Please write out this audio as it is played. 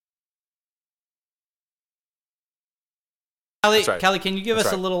Callie, right. Callie, can you give That's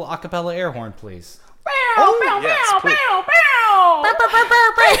us a right. little acapella air horn, please? Yes, please.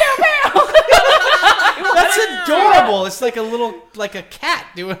 That's adorable. It's like a little, like a cat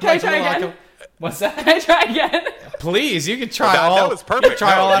doing. Can I like try a little again? What's that? Can I try again? Please, you can try That, all. that was You perfect. can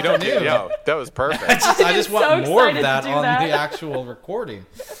try all you don't afternoon. need- yo, that was perfect. I just I'm want so more of excited that to do on that. the actual recording.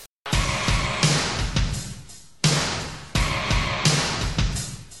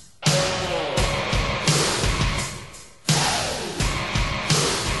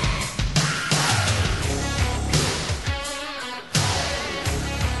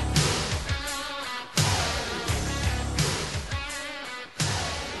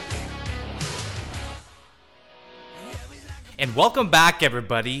 And welcome back,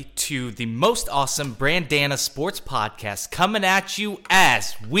 everybody, to the most awesome Brandana Sports Podcast, coming at you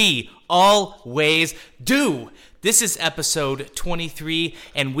as we always do. This is episode 23,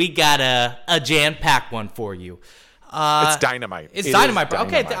 and we got a jam-packed one for you. It's dynamite. It's It dynamite, is bro.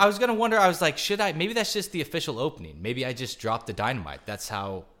 Okay, dynamite. I was gonna wonder. I was like, should I? Maybe that's just the official opening. Maybe I just dropped the dynamite. That's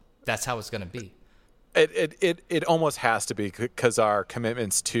how it's gonna be. It almost has to be because our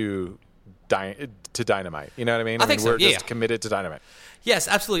commitments to dynamite. You know what I mean? I think so, we're yeah. just committed to dynamite. Yes,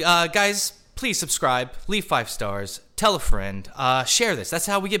 absolutely. Guys, please subscribe, leave 5 stars, tell a friend, share this. That's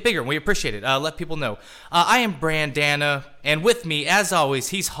how we get bigger, and we appreciate it. Let people know. I am Brandana, and with me, as always,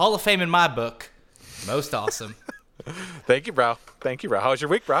 he's Hall of Fame in my book. Most awesome. Thank you, bro. Thank you, bro. How was your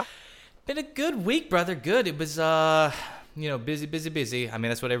week, bro? Been a good week, brother. Good. It was, busy. I mean,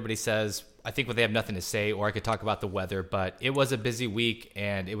 that's what everybody says. I think when they have nothing to say, or I could talk about the weather, but it was a busy week,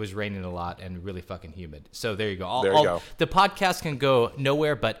 and it was raining a lot and really fucking humid. So there you go. There you go. The podcast can go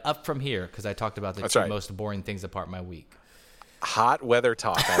nowhere but up from here, because I talked about the That's two right. most boring things apart my week. Hot weather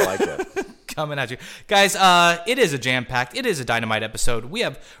talk. I like it. Coming at you. Guys, it is a jam-packed, it is a dynamite episode. We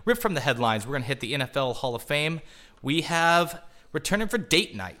have ripped from the headlines. We're going to hit the NFL Hall of Fame. We have returning for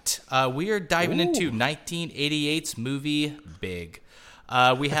date night. We are diving into 1988's movie Big.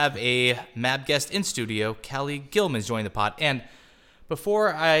 We have a Mab guest in studio. Callie Gilman's joining the pod. And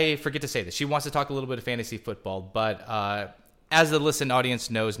before I forget to say this, she wants to talk a little bit of fantasy football, but as the listen audience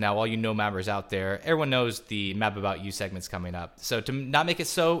knows now, all you No Mabbers out there, everyone knows the Mab About You segment's coming up. So to not make it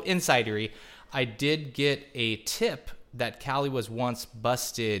so insidery, I did get a tip that Callie was once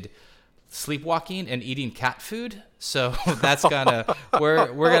busted sleepwalking and eating cat food. So that's gonna we're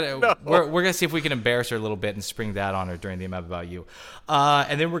gonna see if we can embarrass her a little bit and spring that on her during the Map About You.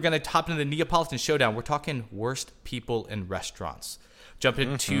 And then we're gonna hop into the Neapolitan Showdown. We're talking worst people in restaurants. Jump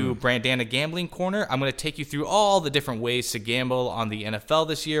into Brandana Gambling Corner. I'm going to take you through all the different ways to gamble on the NFL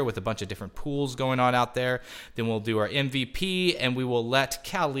this year with a bunch of different pools going on out there. Then we'll do our MVP, and we will let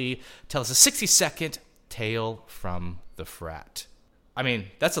Callie tell us a 60-second tale from the frat. I mean,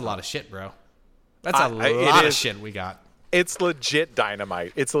 that's a lot of shit, bro. That's a lot of shit we got. It's legit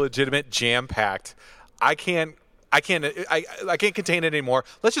dynamite. It's a legitimate jam-packed. I can't contain it anymore.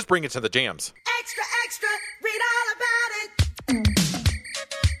 Let's just bring it to the jams. Extra, extra, read all about it.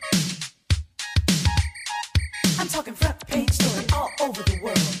 I'm talking front page story all over the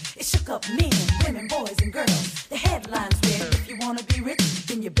world. It shook up men, women, boys, and girls. The headlines read, if you want to be rich,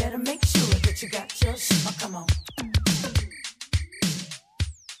 then you better make sure that you got your shit. Oh, come on.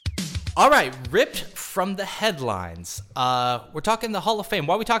 All right, ripped from the headlines. We're talking the Hall of Fame.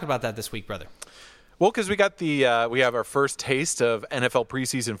 Why are we talking about that this week, brother? Well, because we got we have our first taste of NFL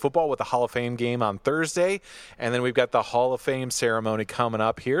preseason football with the Hall of Fame game on Thursday, and then we've got the Hall of Fame ceremony coming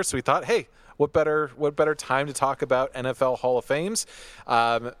up here. So we thought, hey, what better time to talk about NFL Hall of Fames?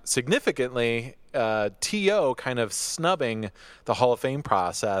 Significantly, T.O. kind of snubbing the Hall of Fame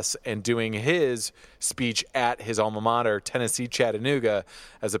process and doing his speech at his alma mater, Tennessee Chattanooga,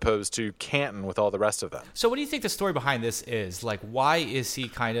 as opposed to Canton with all the rest of them. So what do you think the story behind this is? Like, why is he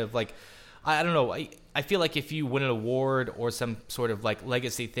kind of like, I don't know. I feel like if you win an award or some sort of like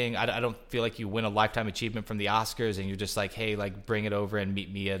legacy thing, I don't feel like you win a lifetime achievement from the Oscars and you're just like, hey, like bring it over and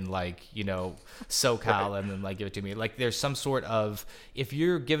meet me in like, SoCal Right. and then like give it to me. Like there's some sort of, if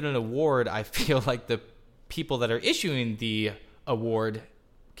you're given an award, I feel like the people that are issuing the award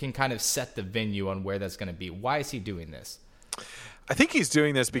can kind of set the venue on where that's going to be. Why is he doing this? I think he's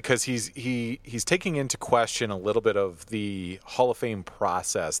doing this because he's taking into question a little bit of the Hall of Fame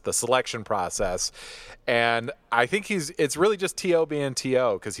process, the selection process, and I think it's really just T.O. being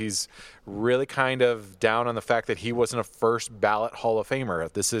T.O. because he's really kind of down on the fact that he wasn't a first ballot Hall of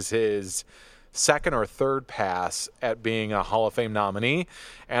Famer. This is his second or third pass at being a Hall of Fame nominee,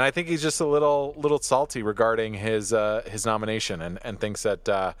 and I think he's just a little salty regarding his nomination, and thinks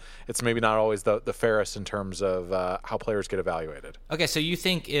that it's maybe not always the fairest in terms of how players get evaluated. Okay, so you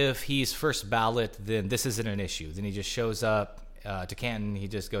think if he's first ballot, then this isn't an issue? Then he just shows up to Canton, he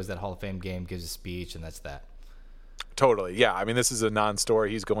just goes to that Hall of Fame game, gives a speech, and that's that. Totally, yeah. I mean, this is a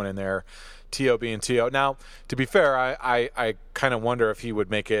non-story. He's going in there, T.O. being T.O. Now, to be fair, I kind of wonder if he would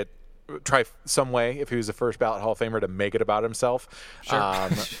try some way, if he was a first ballot Hall of Famer, to make it about himself. Sure.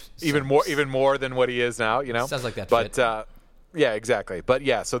 even more than what he is now, you know? Sounds like that but, fit. Yeah, exactly. But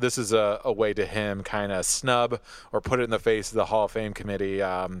yeah, so this is a way to him kind of snub or put it in the face of the Hall of Fame committee,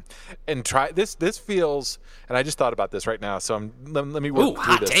 and try this. This feels, and I just thought about this right now. So let me work through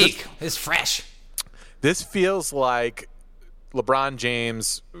hot this. take. It's fresh. This feels like LeBron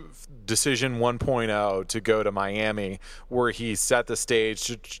James' decision 1.0 to go to Miami, where he set the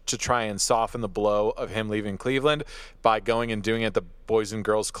stage to try and soften the blow of him leaving Cleveland by going and doing it at the Boys and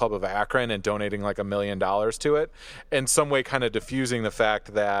Girls Club of Akron and donating like $1 million to it, in some way kind of diffusing the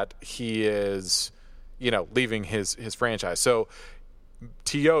fact that he is, leaving his franchise. So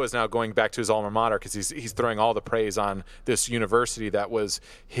T.O. is now going back to his alma mater because he's throwing all the praise on this university that was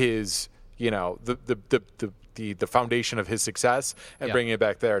his, the foundation of his success, and bringing it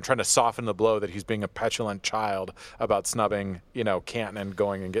back there and trying to soften the blow that he's being a petulant child about snubbing, Canton and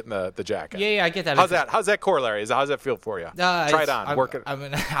going and getting the jacket. Yeah, I get that. How's that corollary? How's that feel for you? Try it on. Work it. I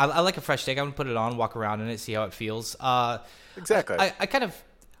mean, I like a fresh take. I'm going to put it on, walk around in it, see how it feels. Exactly.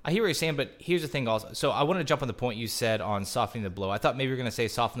 I hear what you're saying, but here's the thing also. So I want to jump on the point you said on softening the blow. I thought maybe you were going to say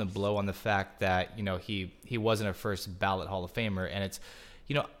soften the blow on the fact that, he wasn't a first ballot Hall of Famer. And it's,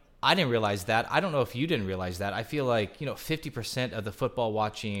 I didn't realize that. I don't know if you didn't realize that. I feel like, 50% of the football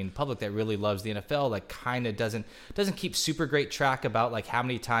watching public that really loves the NFL, like, kind of doesn't keep super great track about, like, how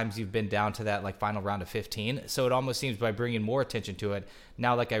many times you've been down to that, like, final round of 15. So it almost seems by bringing more attention to it,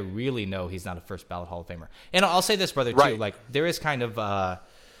 now, like, I really know he's not a first ballot Hall of Famer. And I'll say this, brother, too. Right. Like, there is kind of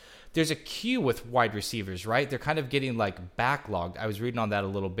there's a queue with wide receivers, right? They're kind of getting, like, backlogged. I was reading on that a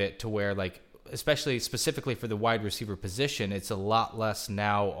little bit to where, like, especially specifically for the wide receiver position, it's a lot less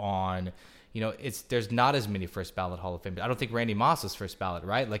now on, there's not as many first ballot Hall of Fame. I don't think Randy Moss was first ballot,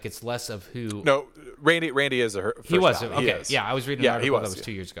 right? Like, it's less of who. No, Randy is a first he was ballot. okay. He is. Yeah, I was reading an article that was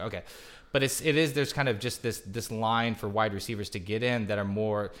 2 yeah. years ago. Okay, but it is there's kind of just this line for wide receivers to get in that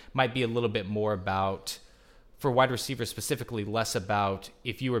are might be a little bit more about, for wide receivers specifically, less about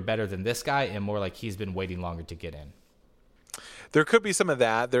if you were better than this guy and more like he's been waiting longer to get in. There could be some of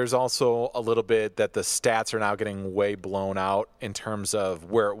that. There's also a little bit that the stats are now getting way blown out in terms of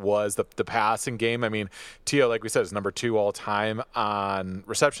where it was, the passing game. I mean, T.O., like we said, is number 2 all time on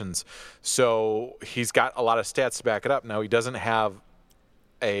receptions. So he's got a lot of stats to back it up. Now, he doesn't have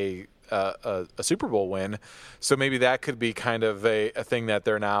a Super Bowl win. So maybe that could be kind of a thing that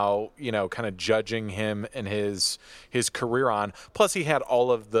they're now, kind of judging him and his career on. Plus, he had all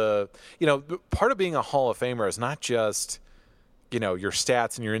of the, part of being a Hall of Famer is not just, your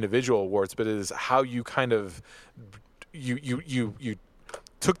stats and your individual awards, but it is how you kind of you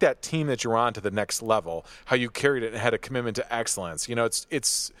took that team that you're on to the next level, how you carried it and had a commitment to excellence.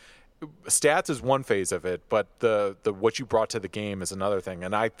 It's stats is one phase of it, but the what you brought to the game is another thing.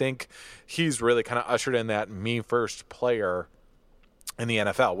 And I think he's really kind of ushered in that me first player in the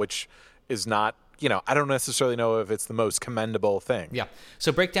NFL, which is not, I don't necessarily know if it's the most commendable thing. Yeah.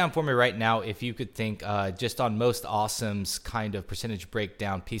 So break down for me right now, if you could think just on Most Awesome's kind of percentage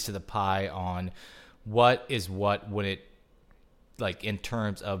breakdown piece of the pie on what is what when it, like, in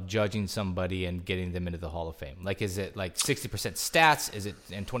terms of judging somebody and getting them into the Hall of Fame. Like, is it like 60% stats? Is it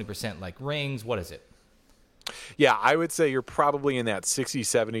and 20% like rings? What is it? Yeah, I would say you're probably in that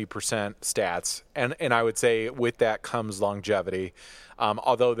 60-70% stats. And I would say with that comes longevity.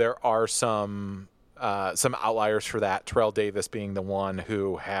 Although there are some outliers for that, Terrell Davis being the one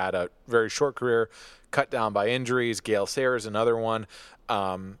who had a very short career, cut down by injuries. Gale Sayers, another one.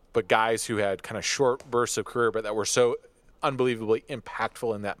 But guys who had kind of short bursts of career, but that were so unbelievably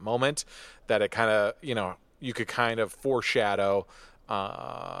impactful in that moment that it kind of, you could kind of foreshadow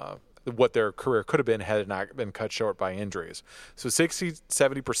what their career could have been had it not been cut short by injuries. So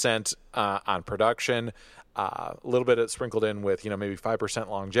 60-70% on production, a little bit sprinkled in with, maybe 5%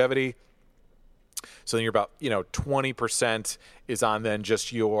 longevity. So then you're about, 20% is on then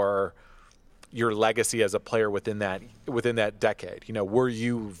just your legacy as a player within that decade. Were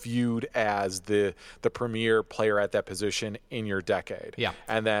you viewed as the premier player at that position in your decade? Yeah.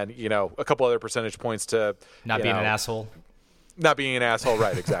 And then, a couple other percentage points to Not being an asshole. Not being an asshole,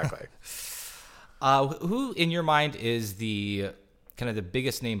 right, exactly. Who, in your mind, is the kind of the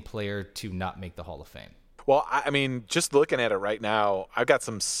biggest name player to not make the Hall of Fame? Well, I mean, just looking at it right now, I've got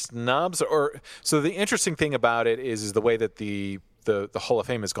some snubs. So the interesting thing about it is the way that the Hall of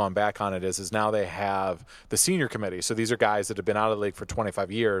Fame has gone back on it is now they have the senior committee. So these are guys that have been out of the league for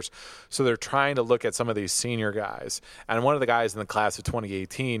 25 years. So they're trying to look at some of these senior guys. And one of the guys in the class of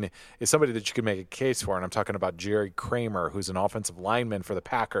 2018 is somebody that you could make a case for. And I'm talking about Jerry Kramer, who's an offensive lineman for the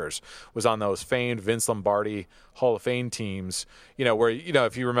Packers, was on those famed Vince Lombardi Hall of Fame teams, where,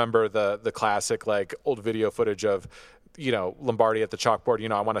 if you remember the classic, like, old video footage of, Lombardi at the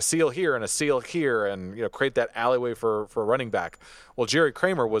chalkboard, I want a seal here and a seal here and, create that alleyway for a running back. Well, Jerry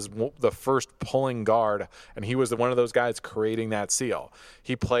Kramer was the first pulling guard, and he was one of those guys creating that seal.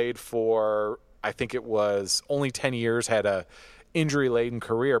 He played for, I think it was only 10 years, had a injury-laden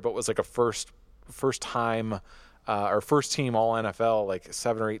career, but was like a first team all NFL like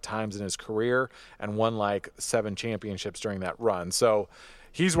 7 or 8 times in his career and won like 7 championships during that run. So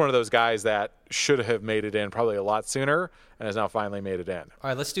he's one of those guys that should have made it in probably a lot sooner and has now finally made it in. All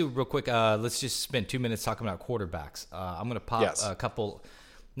right, let's do real quick. Let's just spend 2 minutes talking about quarterbacks. I'm going to pop a couple,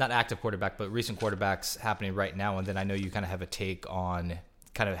 not active quarterback, but recent quarterbacks happening right now. And then I know you kind of have a take on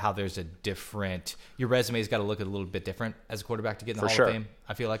kind of how there's a different, your resume's got to look a little bit different as a quarterback to get in the Hall of Fame,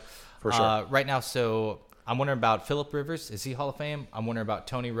 I feel like. For sure. Right now, so I'm wondering about Phillip Rivers. Is he Hall of Fame? I'm wondering about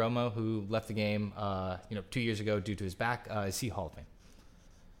Tony Romo, who left the game 2 years ago due to his back. Is he Hall of Fame?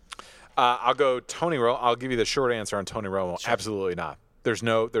 I'll go Tony Romo. I'll give you the short answer on Tony Romo. Sure. Absolutely not. There's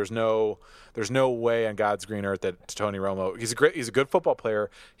no way on God's green earth that Tony Romo. He's a good football player.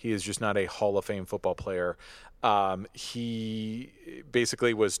 He is just not a Hall of Fame football player. He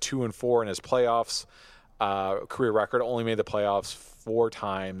basically was 2-4 in his playoffs career record. Only made the playoffs 4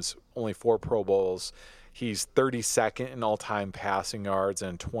 times. Only 4 Pro Bowls. He's 32nd in all-time passing yards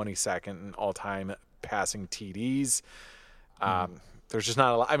and 22nd in all-time passing TDs. There's just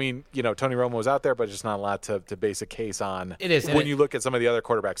not a lot. I mean, Tony Romo was out there, but just not a lot to base a case on. It is when you look at some of the other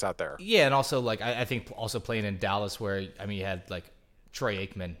quarterbacks out there. Yeah, and also I think also playing in Dallas, where you had like Troy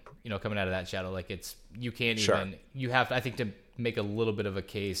Aikman, coming out of that shadow. Like you can't even. You have I think to make a little bit of a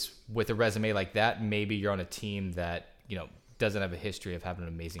case with a resume like that. Maybe you're on a team that doesn't have a history of having an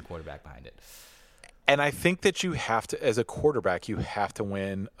amazing quarterback behind it. And I think that you have to, as a quarterback, you have to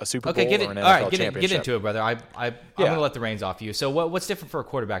win a Super Bowl or an NFL all right, championship. Get into it, brother. I'm going to let the reins off you. So what's different for a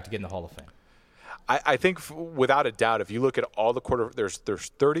quarterback to get in the Hall of Fame? I think without a doubt, if you look at all the there's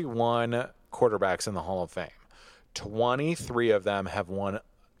 31 quarterbacks in the Hall of Fame. 23 of them have won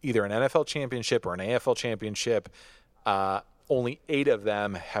either an NFL championship or an AFL championship. Only 8 of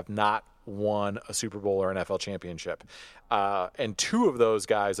them have not won a Super Bowl or an NFL championship. And 2 of those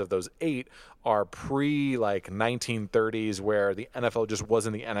guys, of those 8, are pre-like 1930s, where the NFL just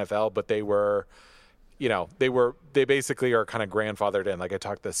wasn't the NFL, but they were, they basically are kind of grandfathered in. Like I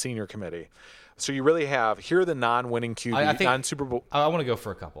talked, the senior committee. So you really have, here are the non-winning QB, non-Super Bowl. I want to go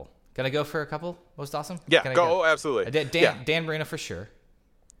for a couple. Can I go for a couple? Most awesome? Yeah, go. Oh, absolutely. Dan Marino for sure.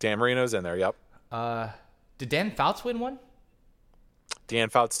 Dan Marino's in there, yep. Did Dan Fouts win one? Dan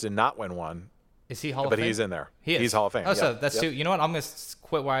Fouts did not win one. Is he Hall of Fame? But he's in there. He is. He's Hall of Fame. Oh, so that's 2. You know what? I'm going to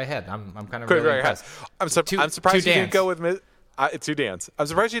quit where I had. I'm kind of really impressed. I'm surprised you didn't go with 2 Dans. I'm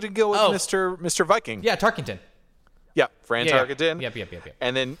surprised you didn't go with Mr. Viking. Yeah, Tarkenton. Yeah, Fran Tarkenton. Yep.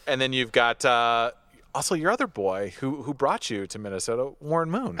 And then you've got also your other boy who brought you to Minnesota,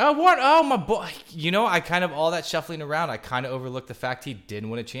 Warren Moon. Oh, my boy. I kind of, all that shuffling around, I kind of overlooked the fact he didn't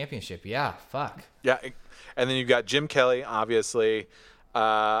win a championship. Yeah, fuck. Yeah, and then you've got Jim Kelly, obviously,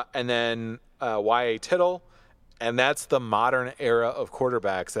 and then Y.A. Tittle, and that's the modern era of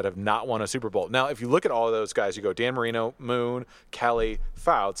quarterbacks that have not won a Super Bowl. Now, if you look at all of those guys, you go Dan Marino, Moon, Kelly,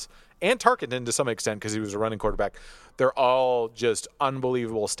 Fouts, and Tarkenton to some extent because he was a running quarterback. They're all just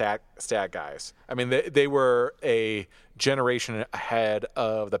unbelievable stat guys. I mean, they were a generation ahead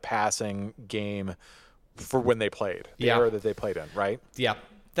of the passing game for when they played, the era that they played in, right? Yeah.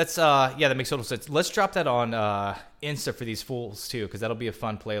 That's that makes total sense. Let's drop that on Insta for these fools too, because that'll be a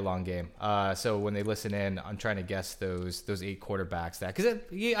fun play along game. So when they listen in, I'm trying to guess those 8 quarterbacks that, because I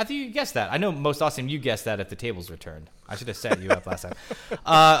think you guessed that. I know most awesome you guessed that if the tables were turned. I should have set you up last time.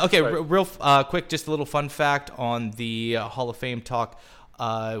 Okay, right. Real quick, just a little fun fact on the Hall of Fame talk.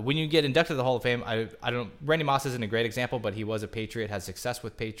 When you get inducted to the Hall of Fame, I don't. Randy Moss isn't a great example, but he was a Patriot, had success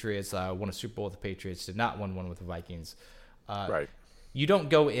with Patriots, won a Super Bowl with the Patriots, did not win one with the Vikings. Right. You don't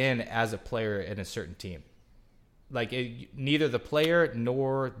go in as a player in a certain team. Like neither the player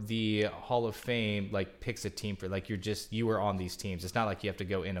nor the Hall of Fame picks a team for you were on these teams. It's not like you have to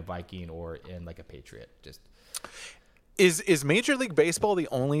go in a Viking or in like a Patriot. Just is Major League Baseball the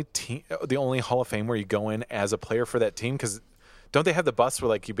only Hall of Fame where you go in as a player for that team? Because Don't they have the bus where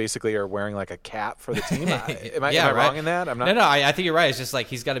like you basically are wearing like a cap for the team? Am I right. wrong in that? I'm not. No, I think you're right. It's just like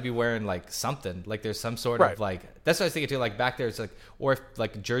he's got to be wearing like something. Like there's some sort Right. of like. That's what I was thinking too. Like back there, it's like, or if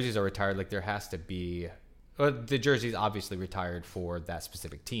like jerseys are retired, like there has to be. Well, the jersey's obviously retired for that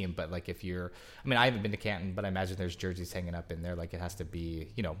specific team, but like if you're, I mean, I haven't been to Canton, but I imagine there's jerseys hanging up in there. Like it has to be,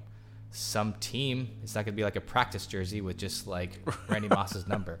 some team. It's not gonna be like a practice jersey with just like Randy Moss's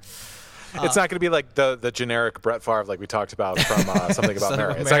number. It's not going to be like the generic Brett Favre like we talked about from Something About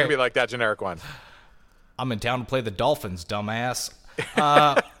Mary. It's not going to be like that generic one. I'm in town to play the Dolphins, dumbass.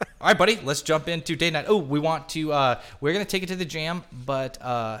 All right, buddy, let's jump into date night. Oh, we want to, we're going to take it to the jam, but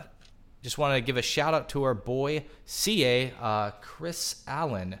just want to give a shout out to our boy, CA, Chris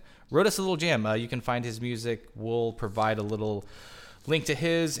Allen. Wrote us a little jam. You can find his music. We'll provide a little link to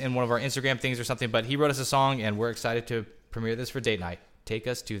his in one of our Instagram things or something, but he wrote us a song, and we're excited to premiere this for date night. Take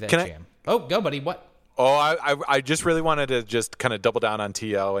us to that jam. Oh, go, buddy. What? Oh, I just really wanted to just kind of double down on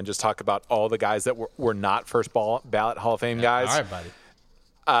T.O. and just talk about all the guys that were not first ballot Hall of Fame guys. All right,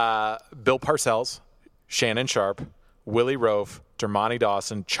 buddy. Bill Parcells, Shannon Sharp, Willie Roaf, Dermontti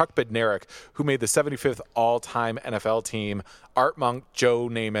Dawson, Chuck Bednarik, who made the 75th all-time NFL team, Art Monk, Joe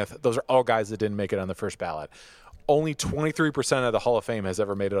Namath. Those are all guys that didn't make it on the first ballot. Only 23% of the Hall of Fame has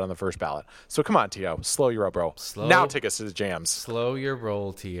ever made it on the first ballot. So come on, T.O. Slow your roll, bro. Now take us to the jams. Slow your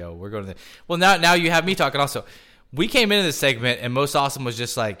roll, T.O. We're going to Well, now you have me talking also. We came into this segment, and Most Awesome was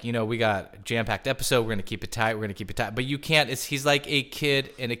just like, we got a jam-packed episode. We're going to keep it tight. We're going to keep it tight. But you can't. He's like a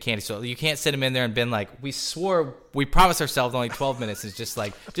kid in a candy store. You can't sit him in there and been like, we promised ourselves only 12 minutes. It's just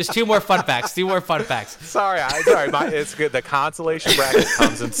like, just two more fun facts. Sorry. It's good. The consolation bracket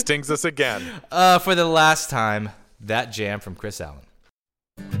comes and stings us again. For the last time, that jam from Chris Allen.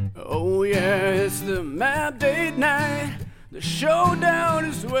 Oh yeah, it's the map date night. The showdown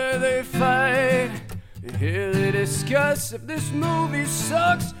is where they fight. Here they discuss if this movie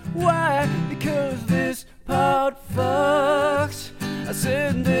sucks. Why? Because this part fucks. I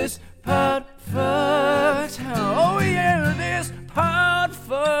said this part fucks. Oh yeah, this part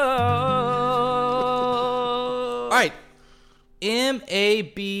fucks. All right.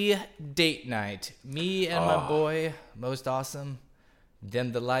 MAB date night. Me and my boy, Most Awesome.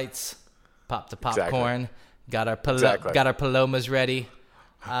 Dim the lights. Pop the popcorn. Exactly. Got our palomas ready.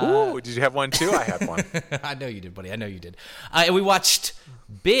 Ooh, did you have one too? I had one. I know you did, buddy. I know you did. And we watched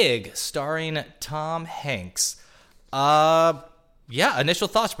Big, starring Tom Hanks. Initial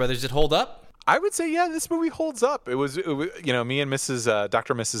thoughts, brothers. Does it hold up? I would say, yeah, this movie holds up. It was me and Dr.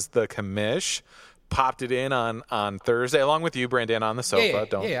 Mrs. The Commish popped it in on Thursday, along with you, Brandon, on the sofa.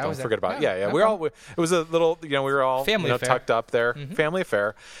 Don't forget about it. Yeah. It was a little, we were all family affair. Tucked up there, family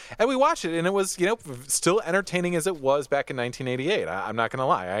affair, and we watched it, and it was still entertaining as it was back in 1988. I'm not gonna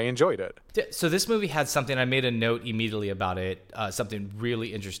lie, I enjoyed it. So this movie had something. I made a note immediately about it. Something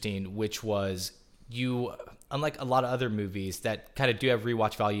really interesting, which was unlike a lot of other movies that kind of do have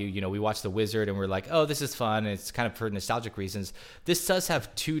rewatch value, we watch The Wizard and we're like, oh, this is fun, and it's kind of for nostalgic reasons. This does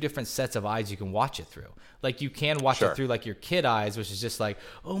have two different sets of eyes you can watch it through. Like, you can watch it through, like, your kid eyes, which is just like,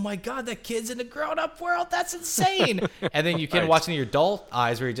 oh, my God, that kid's in a grown-up world. That's insane. And then you can watch in your adult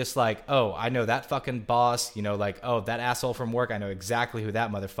eyes where you're just like, oh, I know that fucking boss. Oh, that asshole from work. I know exactly who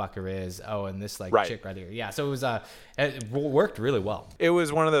that motherfucker is. Oh, and this, chick right here. Yeah, so it was it worked really well. It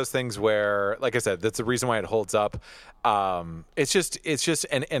was one of those things where, like I said, that's the reason why it holds up. It's just,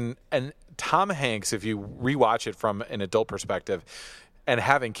 and Tom Hanks, if you rewatch it from an adult perspective, and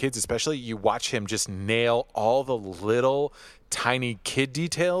having kids especially, you watch him just nail all the little tiny kid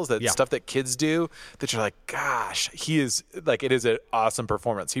details, stuff that kids do, that you're like, gosh, he is like, it is an awesome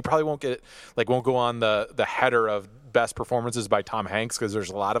performance. He probably won't go on the header of best performances by Tom Hanks because there's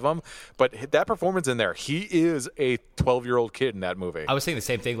a lot of them, but that performance in there, he is a 12-year-old kid in that movie. I was saying the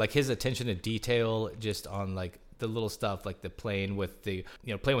same thing, like his attention to detail just on like the little stuff, like the playing with the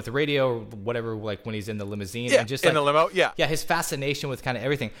radio or whatever, like when he's in the limousine, and just in the limo, his fascination with kind of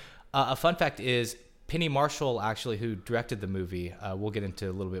everything. A fun fact is Penny Marshall, actually, who directed the movie, we'll get into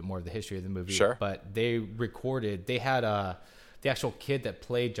a little bit more of the history of the movie, but they had the actual kid that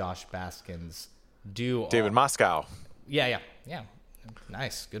played Josh Baskins do David Moscow. Yeah.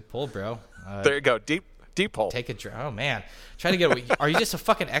 Nice, good pull, bro. There you go, deep pull. Take a drink. Oh man, try to get away. Are you just a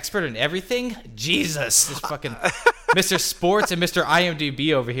fucking expert in everything? Jesus, this fucking Mr. Sports and Mr.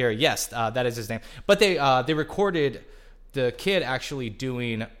 IMDb over here. Yes, that is his name. But they recorded the kid actually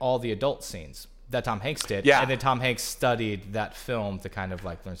doing all the adult scenes that Tom Hanks did. Yeah. And then Tom Hanks studied that film to kind of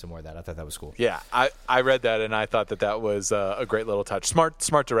like learn some more of that. I thought that was cool. Yeah, I read that and I thought that was a great little touch.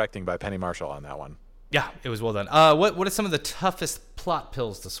 Smart directing by Penny Marshall on that one. Yeah, it was well done. What are some of the toughest plot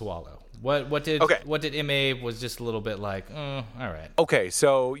pills to swallow? What did Okay. what did MA was just a little bit like, all right. Okay,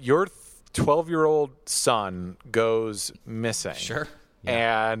 so your 12-year-old son goes missing. Sure.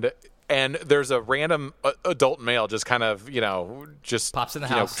 And there's a random adult male just kind of, just Pops in the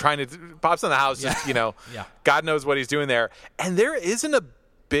you know, house. pops in the house, just, Yeah. God knows what he's doing there. And there isn't a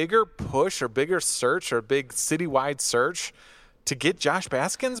bigger push or bigger search or big citywide search to get Josh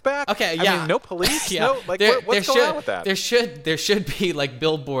Baskins back. Okay, I yeah. mean, no police. Yeah. No, like what's going on with that? There should be like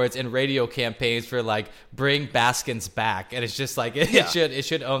billboards and radio campaigns for like bring Baskins back, and it's just like it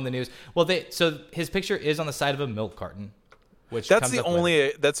should own the news. Well, so his picture is on the side of a milk carton. Which That's comes the up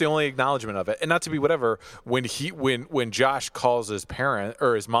with- only acknowledgement of it, and not to be whatever. When Josh calls his parent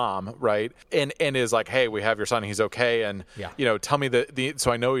or his mom, right, and is like, "Hey, we have your son. He's okay," and tell me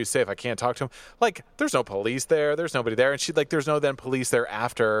so I know he's safe. I can't talk to him. Like, there's no police there. There's nobody there, and there's no then police there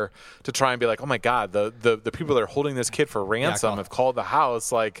after to try and be like, "Oh my God, the people that are holding this kid for ransom have called the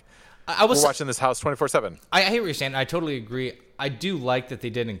house." Like, we're watching this house 24/7. I hear what you're saying. I totally agree. I do like that they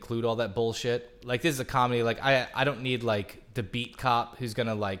didn't include all that bullshit. Like, this is a comedy. Like, I don't need like the beat cop who's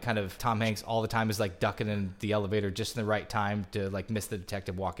gonna like kind of Tom Hanks all the time is like ducking in the elevator just in the right time to like miss the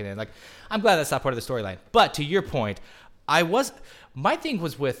detective walking in. Like, I'm glad that's not part of the storyline. But to your point, my thing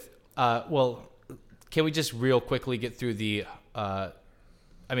was with can we just real quickly get through the a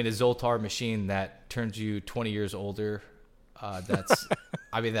Zoltar machine that turns you 20 years older. That's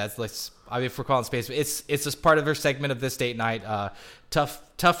if we're calling space, it's just part of her segment of this date night.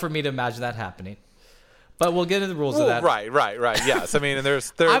 Tough for me to imagine that happening. But we'll get into the rules of that. Right. Yes, I mean,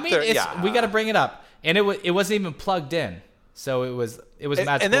 and we got to bring it up, and it wasn't even plugged in, so it was magical.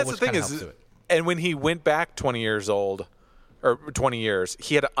 And that's the which thing kinda is, helps to it. and when he went back 20 years old, or 20 years,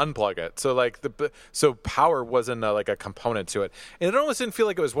 he had to unplug it. So so power wasn't like a component to it, and it almost didn't feel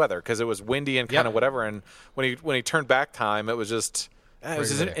like it was weather because it was windy and kind of whatever. And when he turned back time, it was just. It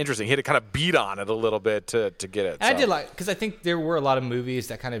was just interesting. He had to kind of beat on it a little bit to get it. I did like, because I think there were a lot of movies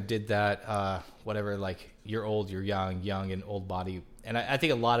that kind of did that, like you're old, you're young and old body. And I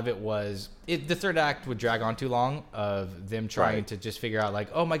think a lot of it was, the third act would drag on too long of them trying to just figure out like,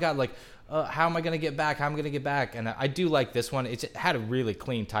 oh my God, like, how am I going to get back? How am I going to get back? And I do like this one. It had a really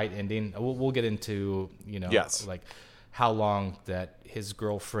clean, tight ending. We'll get into, like how long that his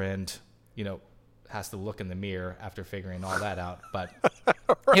girlfriend, has to look in the mirror after figuring all that out. But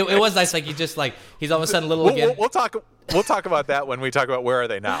it was nice. Like, he's all of a sudden little again. We'll talk about that when we talk about Where Are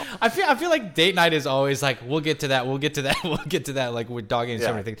They Now. I feel like date night is always like, we'll get to that. Like, we're dogging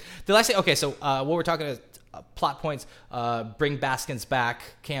so many things. The last thing, okay, so what we're talking is plot points, bring Baskins back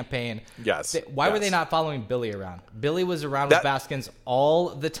campaign. Yes. Why were they not following Billy around? Billy was around with Baskins all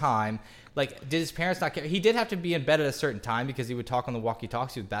the time. Like, did his parents not care? He did have to be in bed at a certain time because he would talk on the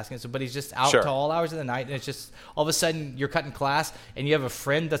walkie-talkie with Baskins, but he's just out to all hours of the night, and it's just all of a sudden you're cutting class and you have a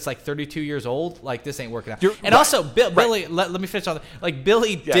friend that's like 32 years old. Like, this ain't working out. Also, Billy, let me finish on that. Like,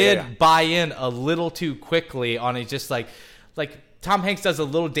 Billy did buy in a little too quickly on it, just like Tom Hanks does a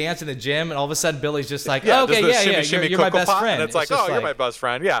little dance in the gym, and all of a sudden Billy's just like, you're my best friend. And it's like, you're my best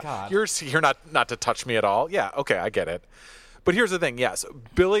friend. Yeah, God. You're not to touch me at all. Yeah, okay, I get it. But here's the thing, yes.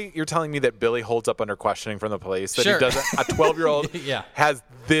 Billy, you're telling me that Billy holds up under questioning from the police, that he doesn't, a 12-year-old has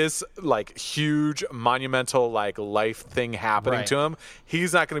this like huge monumental like life thing happening to him.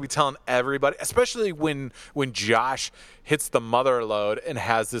 He's not going to be telling everybody, especially when Josh hits the mother load and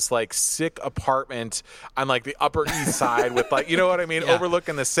has this like sick apartment on like the Upper East Side with like, you know what I mean,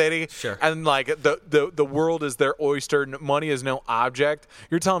 overlooking the city. Sure. And like the world is their oyster, money is no object.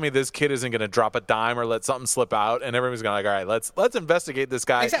 You're telling me this kid isn't going to drop a dime or let something slip out, and everyone's going to like, all right, let's investigate this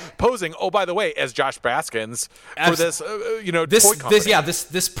guy posing. Oh, by the way, as Josh Baskins for this toy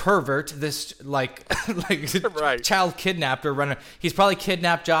company. This pervert, this like child kidnapper runner. He's probably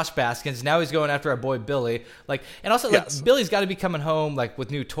kidnapped Josh Baskins. Now he's going after our boy Billy. Like, and also like Billy's got to be coming home like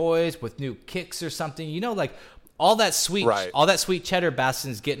with new toys, with new kicks or something. Like all that sweet cheddar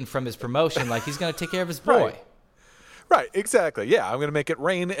Baskins getting from his promotion. Like, he's going to take care of his boy. Right, exactly. Yeah, I'm going to make it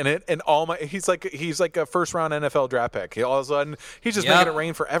rain in it, and he's like a first round NFL draft pick. All of a sudden, he's just making it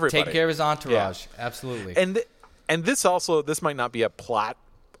rain for everybody. Take care of his entourage. Yeah. Absolutely. And this might not be a plot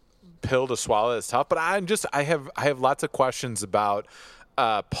pill to swallow. It's tough, but I have lots of questions about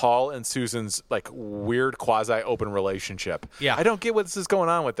Paul and Susan's like weird quasi open relationship. Yeah, I don't get what is going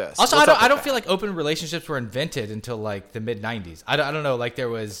on with this. Also, I don't feel like open relationships were invented until like the mid '90s. I don't know. Like, there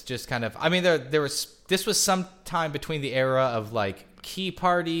was just kind of. I mean, there was. This was some time between the era of like key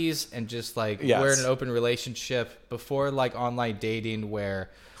parties and just like we're in an open relationship before like online dating,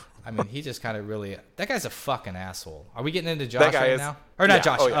 where. I mean, he just kind of really. That guy's a fucking asshole. Are we getting into Josh right now? Or not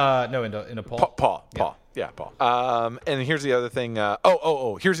Josh? Oh, yeah. No, into Paul. Paul. Yeah, Paul. And here's the other thing.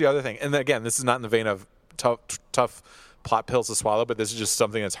 Here's the other thing. And again, this is not in the vein of tough plot pills to swallow, but this is just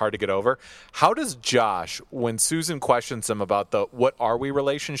something that's hard to get over. How does Josh, when Susan questions him about the "what are we"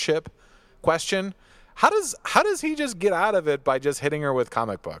 relationship question, how does he just get out of it by just hitting her with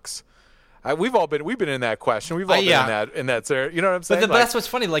comic books? We've been in that question. We've all been in that. You know what I'm saying? But that's what's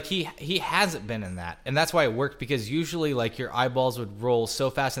funny. Like he hasn't been in that, and that's why it worked, because usually like your eyeballs would roll so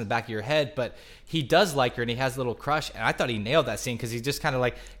fast in the back of your head. But he does like her, and he has a little crush. And I thought he nailed that scene, because he just kind of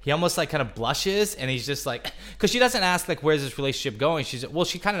like he almost like kind of blushes, and he's just like, because she doesn't ask like where's this relationship going. She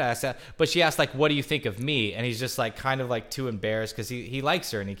kind of asked that, but she asked like what do you think of me, and he's just like kind of like too embarrassed because he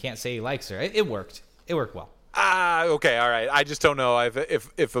likes her and he can't say he likes her. It worked. It worked well. Okay, all right. I just don't know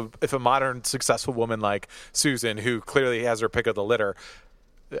if a modern successful woman like Susan, who clearly has her pick of the litter,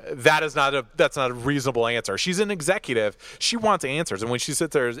 that's not a reasonable answer. She's an executive. She wants answers, and when she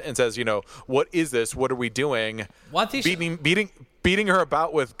sits there and says, what is this? What are we doing? Beating her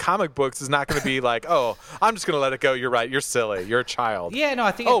about with comic books is not going to be like, oh, I'm just going to let it go. You're right. You're silly. You're a child. Yeah, no,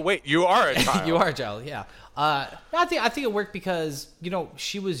 I think. Oh, wait, you are a child. You are a child. Yeah. I think it worked because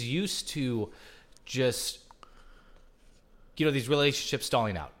she was used to just. These relationships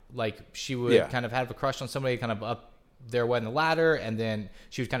stalling out. Like she would kind of have a crush on somebody kind of up their way in the ladder, and then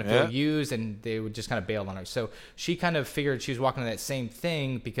she would kind of feel used, and they would just kind of bail on her. So she kind of figured she was walking on that same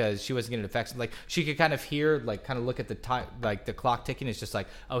thing because she wasn't getting affected. Like she could kind of hear, like kind of look at the time, like the clock ticking. It's just like,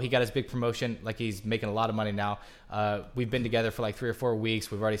 oh, he got his big promotion. Like he's making a lot of money now. We've been together for like 3 or 4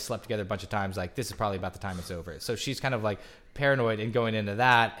 weeks. We've already slept together a bunch of times. Like this is probably about the time it's over. So she's kind of like paranoid and going into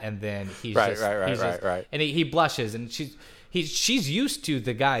that, and then he's right. And he blushes, and she's used to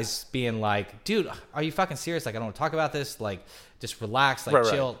the guys being like, dude, are you fucking serious? Like, I don't want to talk about this. Like, just relax, like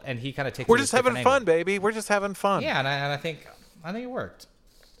chill. And he kind of takes. We're just having fun, baby. We're just having fun. Yeah, and I think it worked.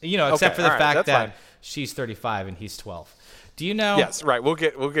 Except for the fact that she's 35 and he's 12. Do you know? Yes, right. We'll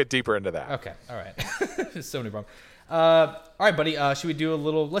get deeper into that. Okay, all right. There's so many problems. All right, buddy. Should we do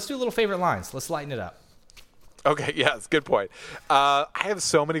let's do a little favorite lines. Let's lighten it up. Okay, yes, good point. I have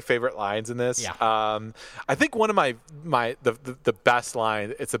so many favorite lines in this. Yeah. I think one of the best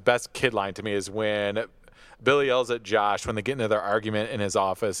line, it's the best kid line to me, is when Billy yells at Josh when they get into their argument in his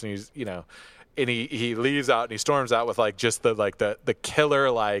office, and he's and he leaves out and he storms out with like just the killer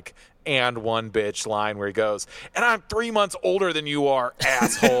like and one bitch line where he goes, and I'm 3 months older than you are,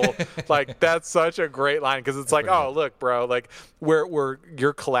 asshole. Like that's such a great line, because it's like, oh look, bro, like we're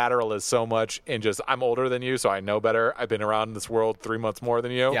your collateral is so much in just I'm older than you, so I know better. I've been around this world 3 months more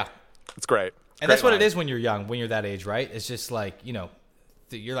than you. Yeah, it's great. And that's what it is when you're young, when you're that age, right? It's just like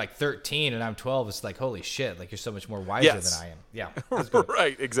you're like 13 and I'm 12. It's like, holy shit, like you're so much more wiser than I am. Yeah,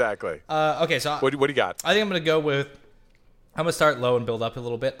 right, exactly. Okay, so what do you got? I think I'm gonna go with. I'm going to start low and build up a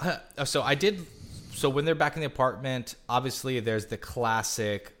little bit. So when they're back in the apartment, obviously there's the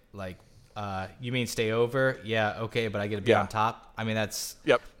classic, like, you mean stay over? Yeah, okay, but I get to be on top. I mean, that's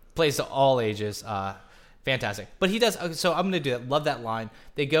plays to all ages. Fantastic. But he does, so I'm going to do that. Love that line.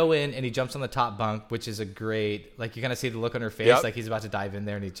 They go in and he jumps on the top bunk, which is a great, like you kind of see the look on her face, like he's about to dive in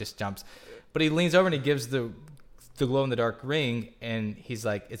there and he just jumps. But he leans over and he gives the glow-in-the-dark ring, and he's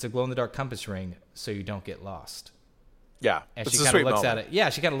like, it's a glow-in-the-dark compass ring, so you don't get lost. Yeah, and she kind of looks at it.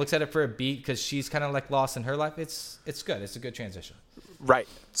 Yeah, she kind of looks at it for a beat because she's kind of like lost in her life. It's good. It's a good transition. Right.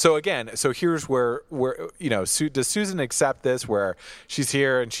 So here's where does Susan accept this? Where she's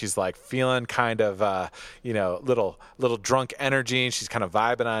here and she's like feeling kind of little drunk energy, and she's kind of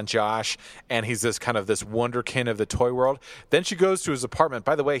vibing on Josh, and he's this wonderkin of the toy world. Then she goes to his apartment.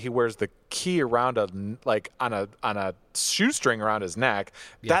 By the way, he wears the key around on a shoestring around his neck.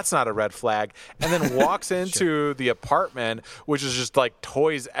 Yeah. That's not a red flag. And then walks into the apartment, which is just like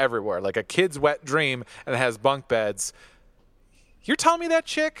toys everywhere, like a kid's wet dream, and it has bunk beds. You're telling me that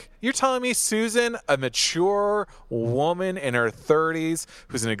chick? You're telling me Susan, a mature woman in her 30s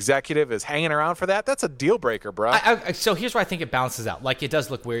who's an executive, is hanging around for that? That's a deal breaker, bro. So here's where I think it balances out. Like, it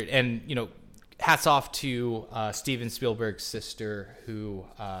does look weird. And, hats off to Steven Spielberg's sister, who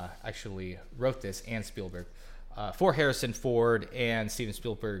actually wrote this, Anne Spielberg, for Harrison Ford and Steven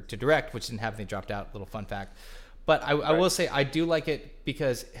Spielberg to direct, which didn't have anything dropped out. Little fun fact. But I will say I do like it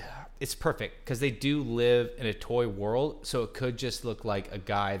because it's perfect, because they do live in a toy world, so it could just look like a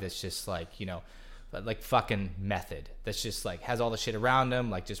guy that's just like, like fucking method, that's just like has all the shit around him,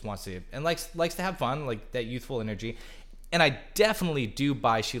 like just wants to and likes to have fun, like that youthful energy. And I definitely do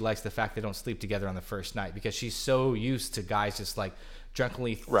buy she likes the fact they don't sleep together on the first night, because she's so used to guys just like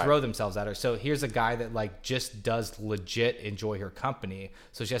drunkenly throw themselves at her. So here's a guy that like just does legit enjoy her company,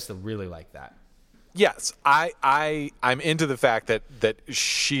 so she has to really like that. Yes, I'm into the fact that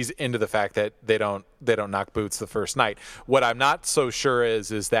she's into the fact that they don't knock boots the first night. What I'm not so sure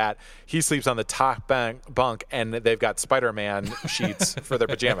is that he sleeps on the top bunk and they've got Spider-Man sheets for their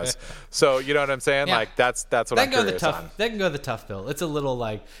pajamas. So you know what I'm saying? Yeah. Like that's what I'm curious on. That can go the tough pill. It's a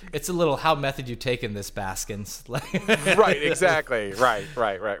little how method you taken this, Baskins. Right, exactly. Right.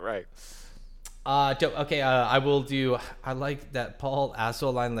 Okay, I will do. I like that Paul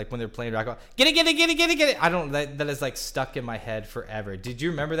Asshole line, like when they're playing racquetball. Get it. I don't. That is like stuck in my head forever. Did you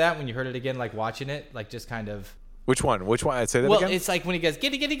remember that when you heard it again, like watching it, like just kind of? Which one? I'd say that again. Well, it's like when he goes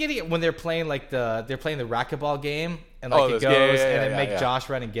get it when they're playing the racquetball game and like it goes and they make Josh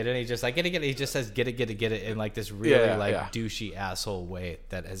run and get it. And he's just like get it. He just says get it in like this really douchey asshole way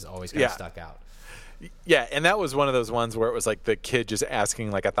that has always kind of stuck out. Yeah, and that was one of those ones where it was like the kid just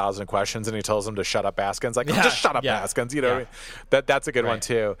asking like 1,000 questions, and he tells him to shut up, Baskins. Like, just shut up, Baskins. You know, what I mean? That's a good one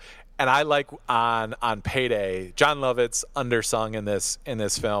too. And I like on Payday, John Lovett's undersung in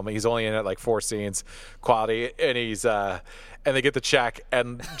this film. He's only in it like 4 scenes, quality, and he's and they get the check,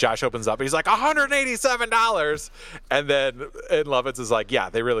 and Josh opens up, and he's like $187, and then Lovett's is like, yeah,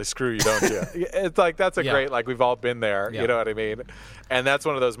 they really screw you, don't you? It's like that's a great, like, we've all been there, you know what I mean? And that's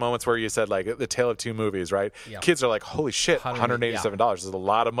one of those moments where you said like the tale of two movies, right? Kids are like, holy shit, $187 is a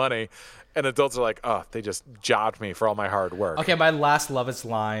lot of money. And adults are like, oh, they just jobbed me for all my hard work. Okay, my last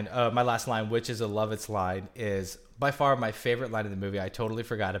line, which is a Lovett's line, is by far my favorite line of the movie. I totally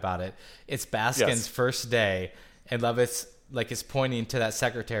forgot about it. It's Baskin's first day, and Lovett's like is pointing to that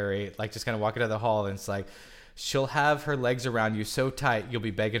secretary, like just kind of walking down the hall, and it's like, she'll have her legs around you so tight you'll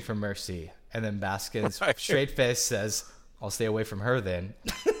be begging for mercy. And then Baskin's straight face says, I'll stay away from her then.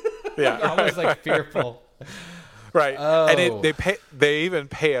 Almost like fearful. Right, and they even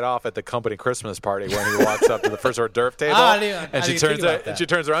pay it off at the company Christmas party when he walks up to the first hors d'oeuvre table, and she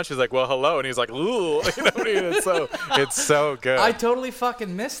turns around, she's like, "Well, hello," and he's like, "Ooh," you know what I mean? It's so good. I totally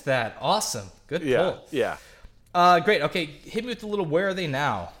fucking missed that. Awesome, good pull. Yeah. Great. Okay, hit me with a little. Where are they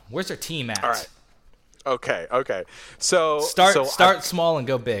now? Where's their team at? All right. Okay. So start small and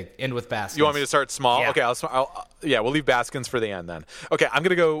go big. End with Baskins. You want me to start small? Yeah. Okay, we'll leave Baskins for the end then. Okay,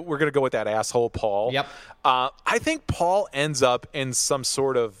 we're gonna go with that asshole Paul. Yep. I think Paul ends up in some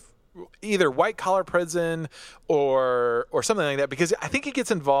sort of either white collar prison or something like that, because I think he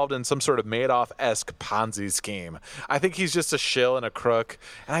gets involved in some sort of Madoff-esque Ponzi scheme. I think he's just a shill and a crook,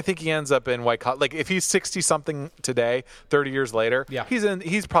 and I think he ends up in white collar. Like if he's 60 something today, 30 years later,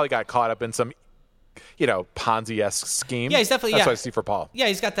 he's probably got caught up in some, Ponzi-esque scheme. Yeah, he's definitely. That's what I see for Paul. Yeah,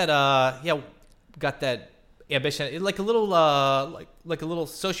 he's got that. Got that ambition, like a little, like a little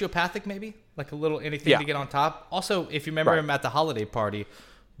sociopathic, maybe, like a little anything to get on top. Also, if you remember him at the holiday party,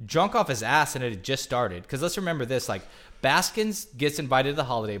 drunk off his ass, and it had just started. Because let's remember this: like Baskins gets invited to the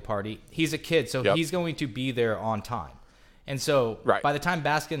holiday party. He's a kid, so he's going to be there on time. And so by the time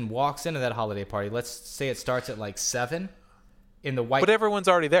Baskin walks into that holiday party, let's say it starts at like 7. In the white, but everyone's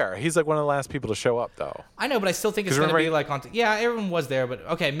already there. He's like one of the last people to show up, though. I know, but I still think it's going to be like on. Yeah, everyone was there, but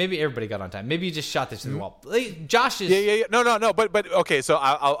okay, maybe everybody got on time. Maybe you just shot this to the wall. Josh is. Yeah. No. But okay. So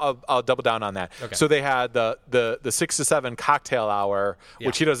I'll double down on that. Okay. So they had the 6 to 7 cocktail hour,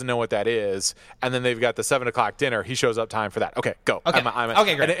 which he doesn't know what that is, and then they've got the 7 o'clock dinner. He shows up time for that. Okay, go. Okay.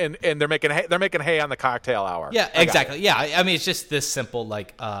 Okay, great. And they're making hay on the cocktail hour. Yeah, exactly. Yeah, I mean it's just this simple.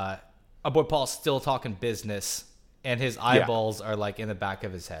 Like, our boy Paul's still talking business. And his eyeballs are like in the back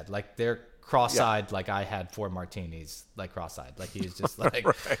of his head, like they're cross-eyed. Like I had 4 martinis, like cross-eyed. Like he's just like,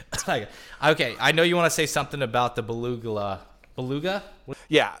 like, okay. I know you want to say something about the beluga.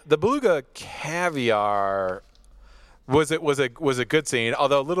 Yeah, the beluga caviar was a good scene,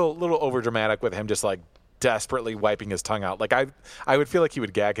 although a little over dramatic with him just like desperately wiping his tongue out. Like I would feel like he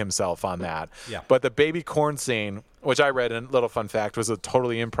would gag himself on that. Yeah. But the baby corn scene, which I read, and little fun fact, was a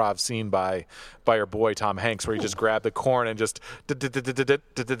totally improv scene by your boy Tom Hanks, where he just grabbed the corn and just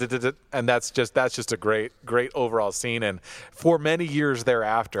and that's just a great overall scene. And for many years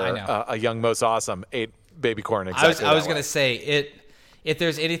thereafter, a young Most Awesome ate baby corn. Exactly. I was going to say it. If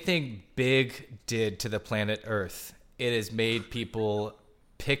there's anything big did to the planet Earth, it has made people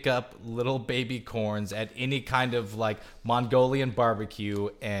pick up little baby corns at any kind of like Mongolian barbecue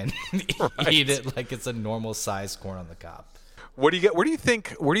and eat it like it's a normal sized corn on the cob. Where do you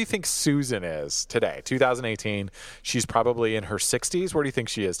think Susan is today? 2018. She's probably in her 60s. Where do you think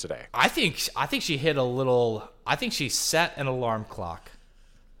she is today? I think she hit a little. I think she set an alarm clock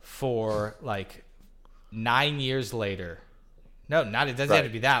for like 9 years later. No, not it doesn't have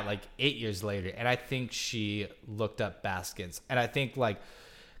to be that. Like 8 years later, and I think she looked up Baskins, and I think like.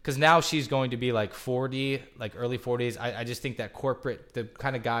 because now she's going to be like 40, like early 40s. I just think that corporate, the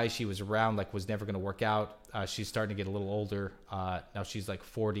kind of guy she was around, like was never going to work out. She's starting to get a little older. Now she's like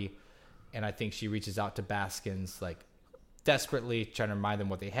 40. And I think she reaches out to Baskins, like desperately trying to remind them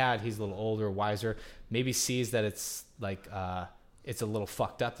what they had. He's a little older, wiser, maybe sees that it's like, it's a little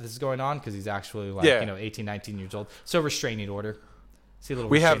fucked up that this is going on because he's actually like, 18, 19 years old. So restraining order. See a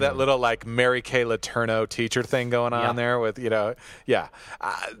little. We have that order. little like Mary Kay Letourneau teacher thing going on there with,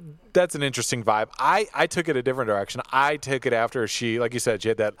 that's an interesting vibe. I took it a different direction. I took it after she, like you said, she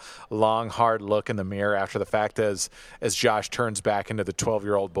had that long, hard look in the mirror after the fact as Josh turns back into the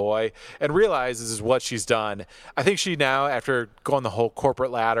 12-year-old boy and realizes what she's done. I think she now, after going the whole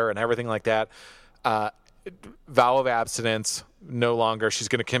corporate ladder and everything like that, vow of abstinence, no longer. She's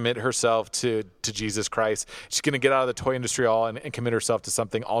going to commit herself to Jesus Christ. She's going to get out of the toy industry and commit herself to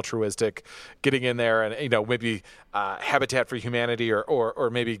something altruistic, getting in there and, maybe Habitat for Humanity or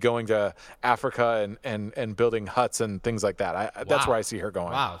maybe going to Africa and building huts and things like that. That's where I see her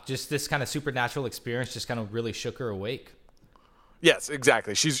going. Wow. Just this kind of supernatural experience just kind of really shook her awake. Yes,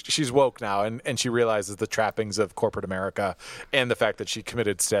 exactly. She's woke now, and she realizes the trappings of corporate America and the fact that she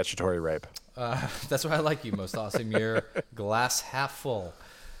committed statutory rape. That's why I like you most. Awesome. You're glass half full.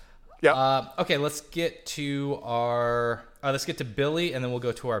 Yeah. Okay, let's get to Billy, and then we'll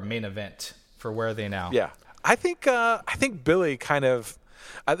go to our main event for Where Are They Now? Yeah, I think Billy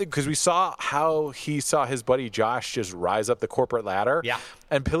because we saw how he saw his buddy Josh just rise up the corporate ladder. Yeah.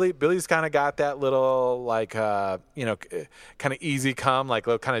 And Billy's kind of got that little kind of easy come, like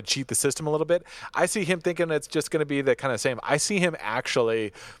kind of cheat the system a little bit. I see him thinking it's just going to be the kind of same. I see him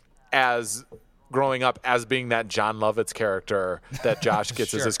actually as growing up as being that John Lovitz character that Josh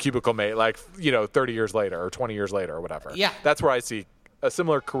gets as his cubicle mate, 30 years later or 20 years later or whatever. Yeah. That's where I see a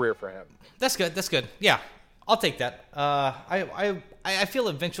similar career for him. That's good. Yeah. I'll take that. I feel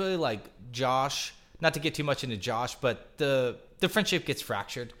eventually like Josh, not to get too much into Josh, but the friendship gets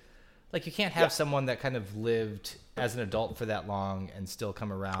fractured. Like you can't have someone that kind of lived as an adult for that long and still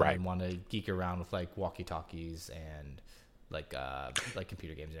come around and want to geek around with like walkie-talkies and like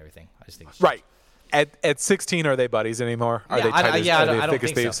computer games and everything. I just think it's right. At 16, are they buddies anymore? Are they tight I don't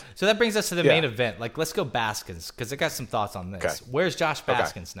think so. So that brings us to the main event. Like, let's go Baskins because I got some thoughts on this. Okay. Where's Josh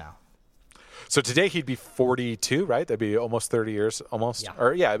Baskins now? So today he'd be 42, right? That'd be almost 30 years, almost. Yeah.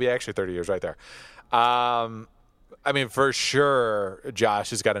 Or it'd be actually 30 years right there. I mean, for sure,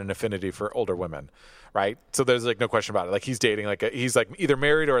 Josh has got an affinity for older women, right? So there's like no question about it. Like he's dating, he's like either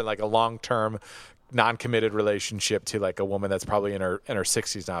married or in like a long-term, non-committed relationship to like a woman that's probably in her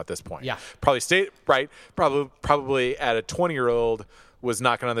 60s now at this point. Yeah. Probably probably at a 20-year-old was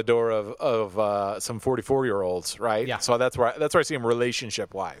knocking on the door of some 44-year-olds, right? Yeah. So that's where I see him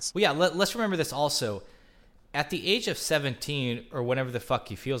relationship-wise. Well, yeah, let's remember this also. At the age of 17 or whenever the fuck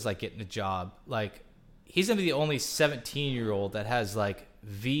he feels like getting a job, like he's going to be the only 17-year-old that has like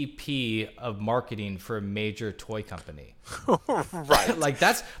VP of marketing for a major toy company. Right. Like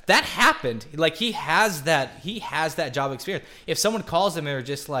that happened. Like he has that job experience. If someone calls him and they're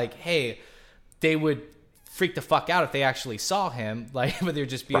just like, hey, they would freak the fuck out if they actually saw him. Like, but they'd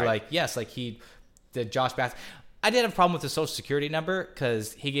just be like, yes, like the Josh Bass. I did have a problem with the social security number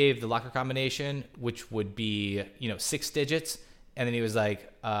because he gave the locker combination, which would be, 6 digits. And then he was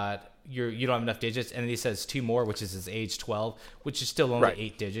like, you don't have enough digits. And then he says 2 more, which is his age 12, which is still only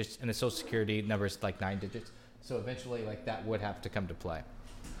 8 digits. And the social security number is like 9 digits. So eventually like that would have to come to play.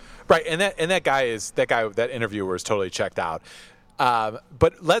 Right. And that interviewer is totally checked out.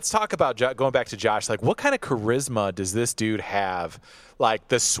 But let's talk about going back to Josh. Like, what kind of charisma does this dude have? Like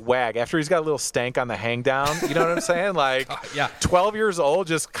the swag after he's got a little stank on the hang down. You know what I'm saying? Like, 12 years old,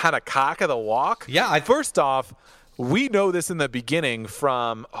 just kind of cock of the walk. Yeah. First off, we know this in the beginning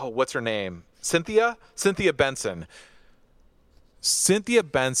from what's her name? Cynthia Benson. Cynthia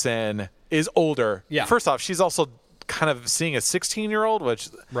Benson is older. Yeah. First off, she's also kind of seeing a 16-year-old, which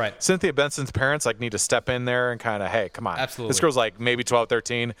Cynthia Benson's parents like need to step in there and kind of, hey, come on. Absolutely. This girl's like maybe 12,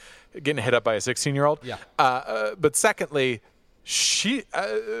 13, getting hit up by a 16-year-old. Yeah. But secondly,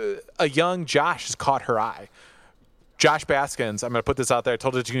 a young Josh has caught her eye. Josh Baskins, I'm going to put this out there. I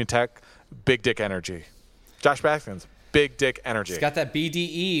told Virginia Tech, big dick energy. Josh Baskins, big dick energy. He's got that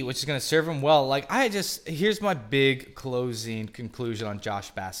BDE, which is going to serve him well. Like, here's my big closing conclusion on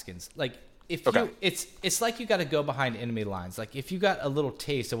Josh Baskins. Like, it's like you got to go behind enemy lines. Like, if you got a little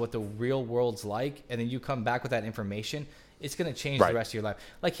taste of what the real world's like, and then you come back with that information, it's going to change the rest of your life.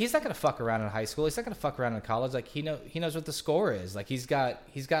 Like, he's not going to fuck around in high school. He's not going to fuck around in college. Like, he knows what the score is. Like, he's got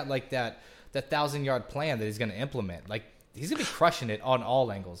like that 1,000-yard plan that he's going to implement. Like, he's going to be crushing it on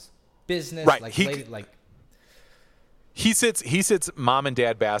all angles. Business, He sits mom and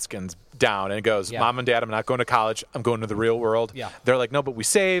dad Baskins down and goes, Yeah. Mom and dad, I'm not going to college. I'm going to the real world. Yeah. They're like, no, but we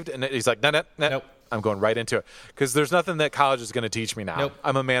saved. And he's like, no. Nope. I'm going right into it. Because there's nothing that college is going to teach me now. Nope.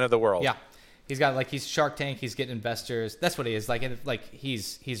 I'm a man of the world. Yeah. He's got like he's Shark Tank. He's getting investors. That's what he is. Like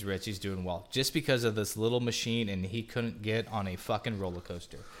he's rich. He's doing well just because of this little machine, and he couldn't get on a fucking roller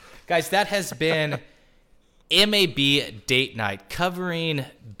coaster. Guys, that has been MAB Date Night covering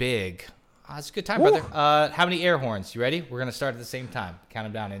big. It's a good time, brother. How many air horns? You ready? We're gonna start at the same time. Count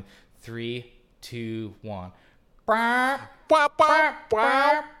them down in 3, 2, 1. Wow, wow, wow,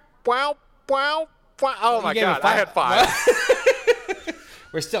 wow, wow, wow. Oh my gave me God, I had 5.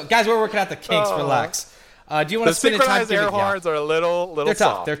 We're still, guys. We're working out the kinks. Relax. Do you want The to spend a time? synchronized air horns are a little They're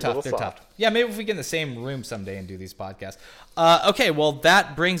soft. tough. little They're soft. tough. Yeah, maybe if we get in the same room someday and do these podcasts. Okay, well,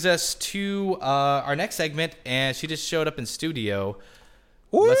 that brings us to our next segment, and she just showed up in studio.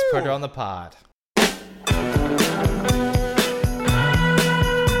 Woo! Let's put her on the pod.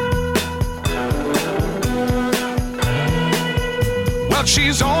 Well,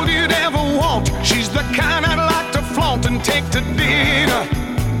 she's all you'd ever want. She's the kind I'd like to flaunt and take to dinner.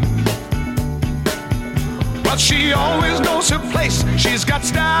 But she always knows her place. She's got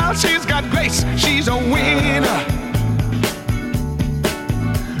style, she's got grace. She's a winner.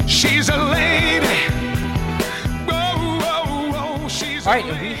 She's a lady. Whoa, whoa, whoa. She's All right, a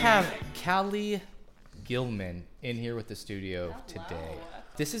and we lady. have Callie Gilman in here with the studio today.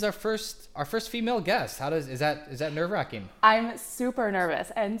 This is our first female guest. Is that nerve-wracking? I'm super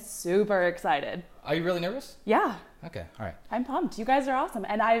nervous and super excited. Are you really nervous? Yeah, Okay, all right. I'm pumped. You guys are awesome.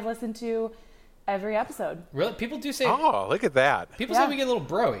 And I've listened to every episode. Really? People do say Oh, look at that. people Yeah. say we get a little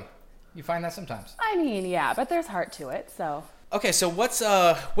broy. You find that sometimes. I mean, yeah, but there's heart to it, so. Okay, so what's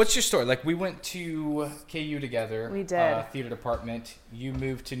your story? Like, we went to KU together. We did. Theater department. You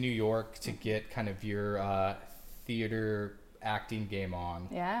moved to New York to get kind of your theater acting game on.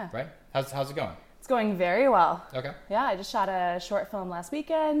 Yeah. Right? How's it going? It's going very well. Okay. Yeah, I just shot a short film last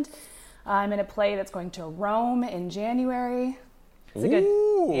weekend. I'm in a play that's going to Rome in January. It's a good.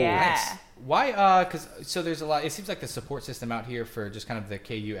 Ooh, Yeah. Nice. Why? Because so there's a lot. It seems like the support system out here for just kind of the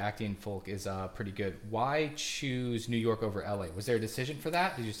KU acting folk is pretty good. Why choose New York over LA? Was there a decision for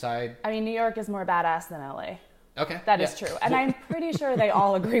that? Did you decide? I mean, New York is more badass than LA. Okay. That yeah. is true. And I'm pretty sure they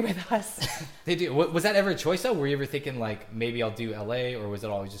all agree with us. They do. Was that ever a choice though? Were you ever thinking like maybe I'll do LA, or was it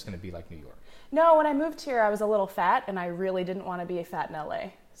always just going to be like New York? No, when I moved here, I was a little fat, and I really didn't want to be fat in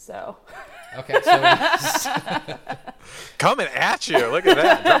LA. So. Okay. So Coming at you. Look at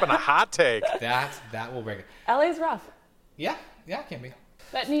that. Dropping a hot take. that will break it. LA's rough. Yeah, it can be.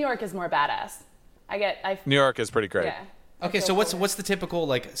 But New York is more badass. New York is pretty great. Yeah. Okay, I so feel what's for it. the typical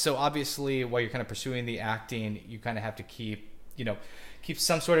like? So obviously, while you're kind of pursuing the acting, you kind of have to keep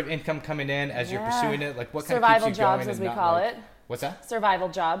some sort of income coming in as you're Yeah. pursuing it. Like what kind Survival of keeps you jobs, going as and we not, call like- it. What's that? Survival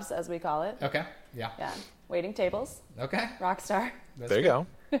jobs, as we call it. Okay. Yeah. Yeah. Waiting tables. Okay. Rock star. That's There you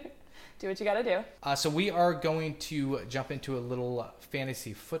good. go. Do what you got to do. So we are going to jump into a little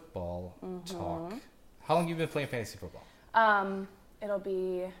fantasy football talk. How long have you been playing fantasy football? It'll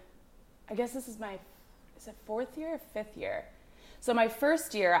be, I guess this is is it 4th year or 5th year? So my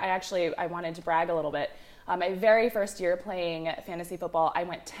first year, I wanted to brag a little bit. My very first year playing fantasy football, I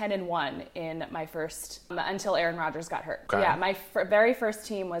went 10-1 in my first, until Aaron Rodgers got hurt. Okay. Yeah, my very first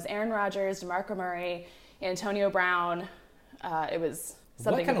team was Aaron Rodgers, DeMarco Murray, Antonio Brown. It was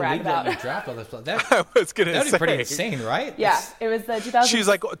something what to kind brag of league about. let you draft all this? That I was going to would be say. pretty insane, right? Yeah, That's- it was the 2000. She's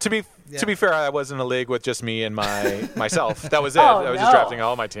like, to be fair, I was in a league with just me and myself. That was it. Oh, I was no. just drafting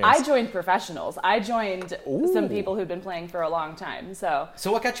all my teams. I joined professionals. I joined some people who'd been playing for a long time. So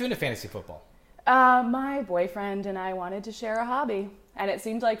So what got you into fantasy football? my boyfriend and I wanted to share a hobby, and it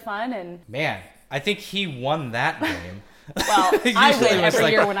seemed like fun. And Man, I think he won that game. well, I Usually win it was every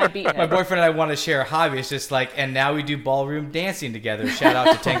like, year when I beat My him. boyfriend and I want to share a hobby. It's just like, and now we do ballroom dancing together. Shout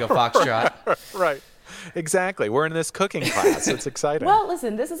out to Tango Foxtrot. Right. Exactly. We're in this cooking class. It's exciting. Well,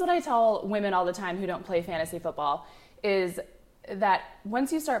 listen, this is what I tell women all the time who don't play fantasy football, is that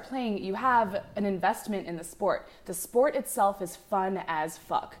once you start playing, you have an investment in the sport. The sport itself is fun as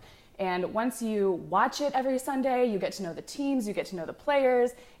fuck. And once you watch it every Sunday, you get to know the teams, you get to know the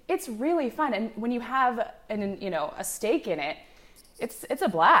players. It's really fun. And when you have a stake in it, it's a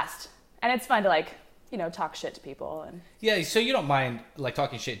blast. And it's fun to talk shit to people. And Yeah, so you don't mind like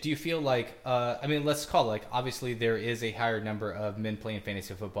talking shit. Do you feel like let's call it like obviously there is a higher number of men playing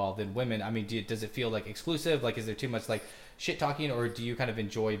fantasy football than women. I mean, does it feel like exclusive? Like is there too much like shit talking, or do you kind of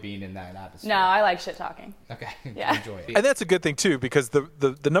enjoy being in that atmosphere? No, I like shit talking. Okay. Yeah. Enjoy it. And that's a good thing too, because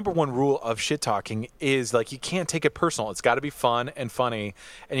the number one rule of shit talking is like you can't take it personal. It's got to be fun and funny,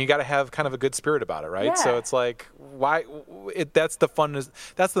 and you got to have kind of a good spirit about it, right? Yeah. So it's like that's the fun.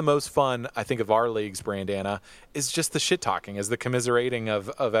 That's the most fun I think of our leagues, Brandana, is just the shit talking, is the commiserating of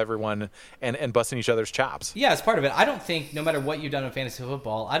everyone and busting each other's chops. Yeah, it's part of it. I don't think, no matter what you've done in fantasy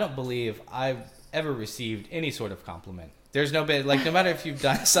football, I don't believe I've ever received any sort of compliment. There's no bit, like, no matter if you've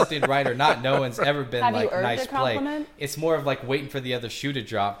done something right or not, no one's ever been Have you like, earned nice a compliment? play. It's more of like waiting for the other shoe to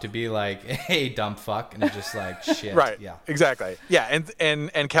drop to be like, hey, dumb fuck, and it's just like, shit. Right. Yeah. Exactly. Yeah.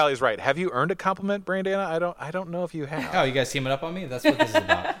 And Callie's right. Have you earned a compliment, Brandana? I don't know if you have. Oh, you guys teaming up on me? That's what this is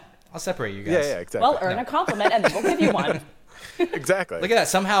about. I'll separate you guys. Yeah. Exactly. Well, earn a compliment and then we'll give you one. Exactly. Look at that.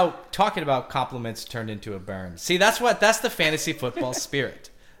 Somehow talking about compliments turned into a burn. See, that's the fantasy football spirit.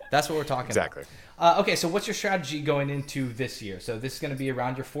 That's what we're talking Exactly. about. Okay, so what's your strategy going into this year? So this is going to be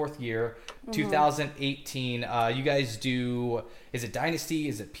around your fourth year, 2018. You guys do, is it Dynasty?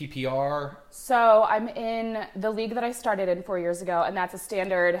 Is it PPR? So I'm in the league that I started in 4 years ago, and that's a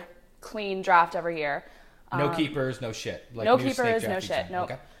standard clean draft every year. No keepers, no shit. Like No new snake keepers, no draft each shit. time. No.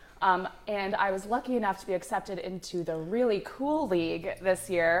 Okay. And I was lucky enough to be accepted into the really cool league this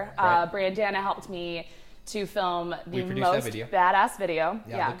year. Right. Brandana helped me to film We the produced that most video. badass video.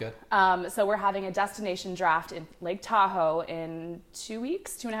 Yeah, looked good. So we're having a destination draft in Lake Tahoe in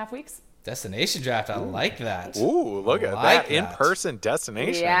 2.5 weeks. Destination draft, I like that. Ooh, look at Like that in-person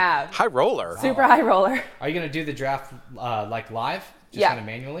destination. Yeah. High roller. Super high roller. Are you going to do the draft like live? Just Yeah. kind of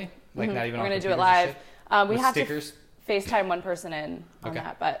manually? Like not even We're on going to do it computers and live. shit? We With have stickers? to FaceTime one person in on Okay.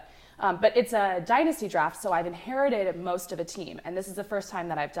 that. But it's a dynasty draft, so I've inherited most of a team. And this is the first time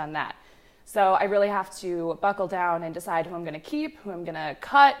that I've done that. So I really have to buckle down and decide who I'm going to keep, who I'm going to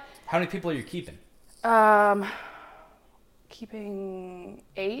cut. How many people are you keeping? Keeping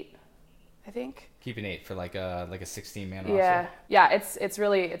 8, I think. Keeping 8 for like a 16-man Yeah, roster. yeah,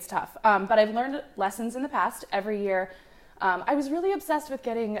 it's tough. But I've learned lessons in the past. Every year, I was really obsessed with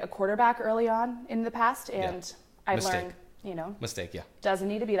getting a quarterback early on in the past, and I've Mistake. learned, Mistake, yeah. doesn't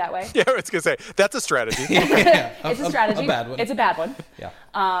need to be that way. Yeah, I was going to say, that's a strategy. It's a strategy. A bad one. It's a bad one. Yeah.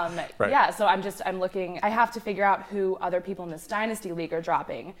 Right. Yeah, so I'm looking. I have to figure out who other people in this dynasty league are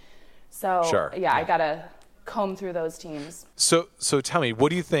dropping. So Sure. yeah, I gotta comb through those teams. So tell me, what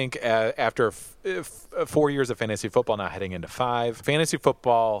do you think after 4 years of fantasy football, now heading into 5, fantasy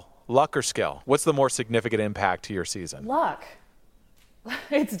football, luck or skill? What's the more significant impact to your season? Luck.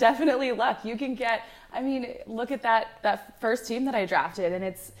 It's definitely luck. You can get. I mean, look at that first team that I drafted, and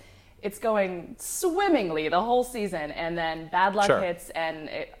it's going swimmingly the whole season, and then bad luck Sure. hits, and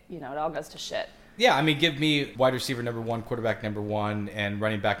it all goes to shit. Yeah, I mean, give me wide receiver number 1, quarterback number 1, and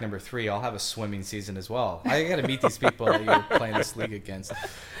running back number 3. I'll have a swimming season as well. I got to meet these people that you're playing this league against.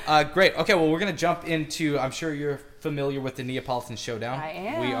 Great. Okay, well, we're going to jump into, I'm sure you're familiar with the Neapolitan Showdown. I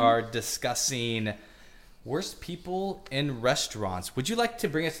am. We are discussing worst people in restaurants. Would you like to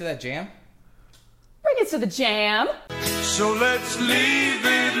bring us to that jam? Bring it to the jam. So let's leave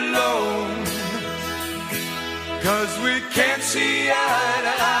it alone, 'cause we can't see eye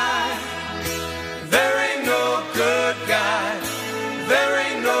to eye. There ain't no good guy, there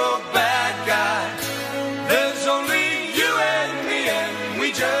ain't no bad guy. There's only you and me, and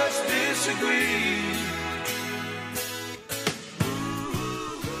we just disagree.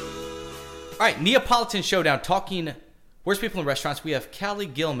 All right, Neapolitan Showdown, talking worst people in restaurants. We have Callie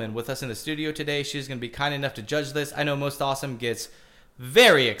Gilman with us in the studio today. She's going to be kind enough to judge this. I know Most Awesome gets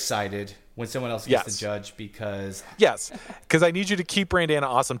very excited when someone else gets Yes. to judge because... Yes, because I need you to keep Brandana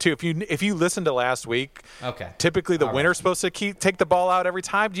awesome too. If you listened to last week, Okay. typically the All winner's right. supposed to take the ball out every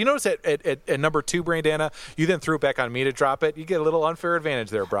time. Do you notice at number 2, Brandana, you then threw it back on me to drop it? You get a little unfair advantage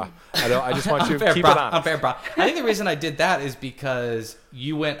there, brah. I just want you to Unfair, keep bro. it on. Unfair, bro. I think the reason I did that is because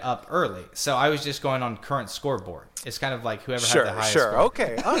you went up early. So I was just going on current scoreboard. It's kind of like whoever had the highest Sure. score.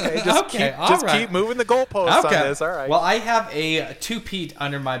 Okay. Just Okay, all right. keep moving the goalposts on this. All right. Well, I have a two-peat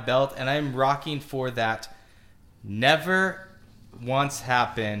under my belt, and I'm rocking for that never once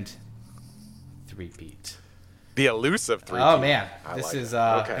happened three-peat. the elusive 3. Oh, man. I This like is, it.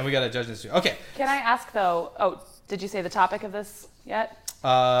 Okay. and we got to judge this. Okay. Can I ask though? Oh, did you say the topic of this yet?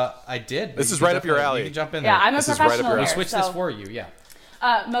 I did. but This you is can right up your definitely- alley. You can jump in Yeah, there. I'm a This is right up professional your We'll here. switch so, this for you, yeah.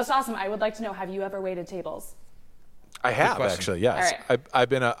 Most Awesome. I would like to know: have you ever waited tables? I have question. actually. Yes. All I've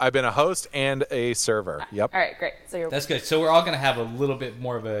been a host and a server. Yep. All right, great. So you're That's good. So we're all going to have a little bit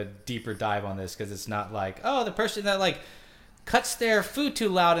more of a deeper dive on this because it's not like, oh, the person that like cuts their food too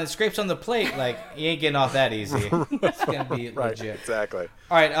loud and scrapes on the plate, like, you ain't getting off that easy. It's going to be Right, legit. exactly.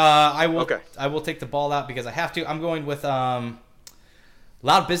 All right, I will take the ball out because I have to. I'm going with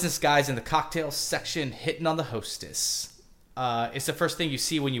loud business guys in the cocktail section hitting on the hostess. It's the first thing you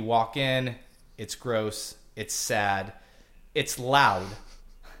see when you walk in. It's gross. It's sad. It's loud.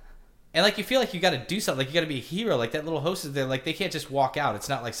 And, like, you feel like you got to do something. Like, you got to be a hero. Like, that little hostess there, like, they can't just walk out. It's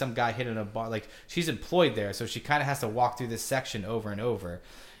not like some guy hitting a bar. Like, she's employed there, so she kind of has to walk through this section over and over.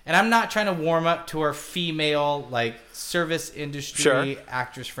 And I'm not trying to warm up to our female, like, service industry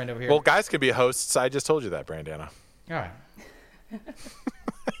actress friend over here. Well, guys can be hosts. I just told you that, Brandana. All right.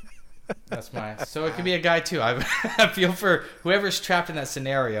 That's my. So it could be a guy too. I feel for whoever's trapped in that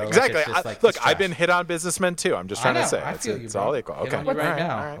scenario. Exactly. Like it's just like Look, this I've been trash. hit on businessmen too. I'm just trying to say I feel it's you, all bro. equal. Hit Okay. on you right All right,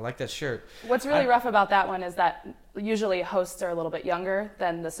 now. all right. I like that shirt. What's really rough about that one is that usually hosts are a little bit younger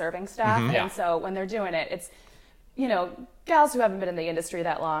than the serving staff. Yeah. And so when they're doing it, it's, gals who haven't been in the industry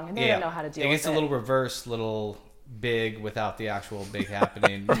that long and they don't know how to deal with It's it. a little reverse, little big without the actual big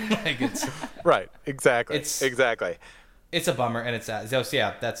happening. Like Right. Exactly. It's- exactly. it's a bummer, and it's so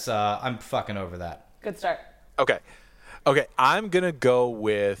yeah. That's I'm fucking over that. Good start. Okay. I'm gonna go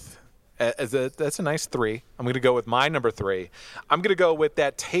with. That's a nice 3. I'm going to go with my number 3. I'm going to go with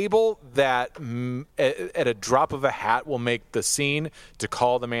that table that at a drop of a hat will make the scene to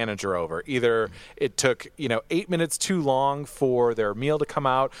call the manager over. Either it took 8 minutes too long for their meal to come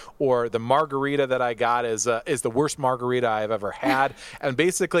out, or the margarita that I got is the worst margarita I've ever had. And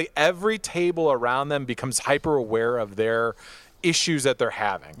basically every table around them becomes hyper aware of their issues that they're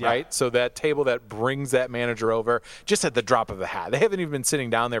having, right? So that table that brings that manager over just at the drop of a hat. They haven't even been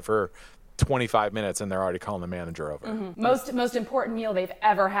sitting down there for 25 minutes and they're already calling the manager over. Mm-hmm. Most important meal they've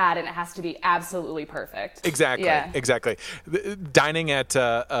ever had, and it has to be absolutely perfect. Exactly. Yeah. Exactly. Dining at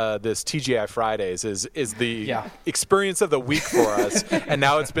this TGI Fridays is the experience of the week for us, and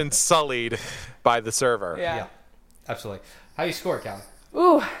now it's been sullied by the server. Yeah. Absolutely. How you score, Cal?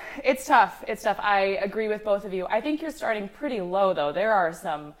 Ooh, it's tough. It's tough. I agree with both of you. I think you're starting pretty low, though. There are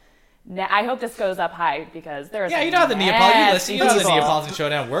some. I hope this goes up high because there are. Yeah, some you know how the nasty Neapolitan people.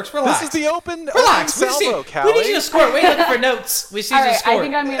 Showdown works. Relax. This is the open Relax. salvo, We Callie. need you to score. We're looking for notes. We need All you to right, score. I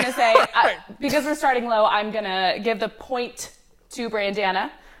think I'm going to say, because we're starting low, I'm going to give the point to Brandana.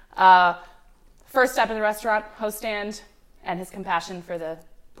 First step in the restaurant, host stand, and his compassion for the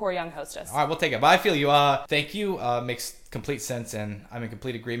poor young hostess. All right, we'll take it. But I feel you. Thank you. Makes complete sense, and I'm in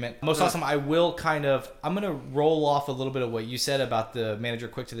complete agreement. Most awesome. I'm going to roll off a little bit of what you said about the manager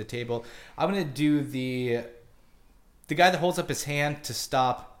quick to the table. I'm going to do the guy that holds up his hand to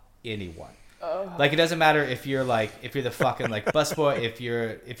stop anyone. Like, it doesn't matter if you're the fucking like busboy, if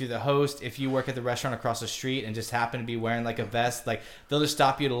you're the host, if you work at the restaurant across the street and just happen to be wearing like a vest, like they'll just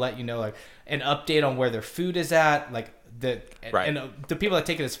stop you to let you know like an update on where their food is at, like and the people that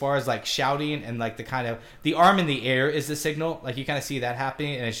take it as far as like shouting and like the kind of the arm in the air is the signal, like you kind of see that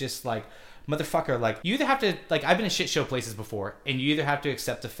happening, and it's just like, motherfucker, like you either have to, like, I've been in shit show places before, and you either have to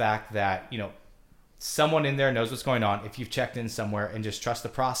accept the fact that someone in there knows what's going on if you've checked in somewhere and just trust the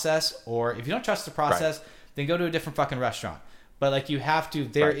process, or if you don't trust the process, then go to a different fucking restaurant. But like you have to,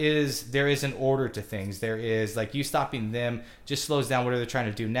 there is an order to things. There is like you stopping them just slows down whatever they're trying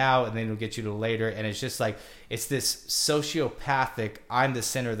to do now, and then it'll get you to later. And it's just like, it's this sociopathic, I'm the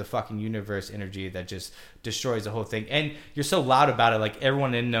center of the fucking universe energy that just destroys the whole thing. And you're so loud about it, like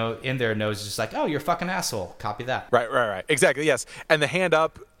everyone in there knows, just like, oh, you're a fucking asshole. Copy that. Right. Exactly. Yes. And the hand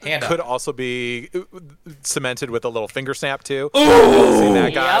up could up. also be cemented with a little finger snap too. Ooh! See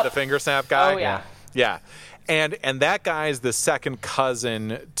that guy, Yep. the finger snap guy? Oh, yeah. Yeah. And that guy's the second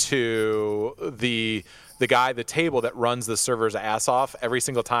cousin to the guy at the table that runs the server's ass off every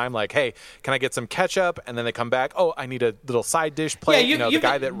single time. Like, hey, can I get some ketchup? And then they come back. Oh, I need a little side dish plate. The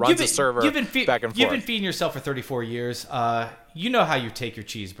guy that runs the server back and forth. You've been feeding yourself for 34 years. You know how you take your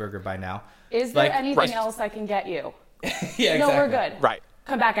cheeseburger by now. Is there Like, anything else I can get you? Yeah, exactly. No, we're good. Right.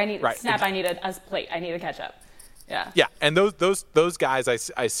 Come back. I need Right. snap. I need a plate. I need a ketchup. Yeah. Yeah, and those guys,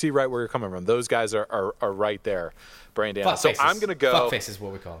 I see right where you're coming from. Those guys are right there, Brandana. Fuck So faces. I'm gonna go Fuck faces,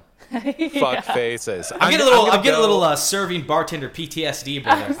 what we call them. fuck faces. I'm getting a little serving bartender PTSD,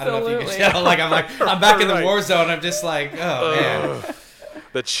 brother. I don't know if you can Absolutely. tell. Like I'm back in the Right. war zone. I'm just like, oh man.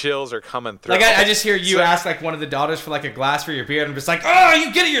 The chills are coming through. Like I just hear you ask like one of the daughters for like a glass for your beer, and I'm just like, oh,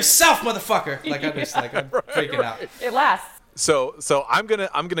 you get it yourself, motherfucker. Like I'm just like I'm freaking out. It lasts. So I'm gonna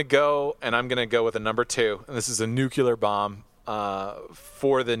go with a number 2, and this is a nuclear bomb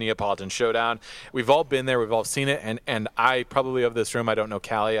for the Neapolitan Showdown. We've all been there, we've all seen it, and I probably of this room, I don't know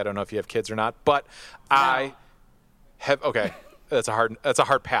Callie, I don't know if you have kids or not, but I have. Okay, that's a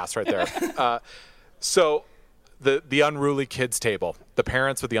hard pass right there. So the unruly kids table, the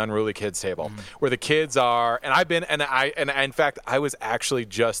parents with the unruly kids table, where the kids are, and I've been, and in fact, I was actually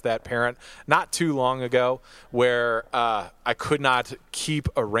just that parent not too long ago, where I could not keep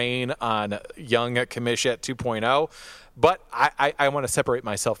a rein on young Kamisha at 2.0. But I want to separate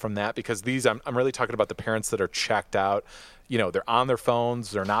myself from that, because I'm really talking about the parents that are checked out. You know, they're on their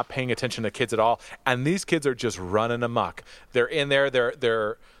phones, they're not paying attention to kids at all, and these kids are just running amok. They're in there,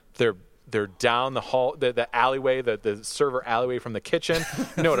 they're down the hall, the alleyway, the server alleyway from the kitchen.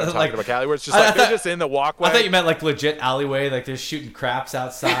 You know what I'm talking about, Callie? Where it's just they're just in the walkway. I thought you meant like legit alleyway, like they're shooting craps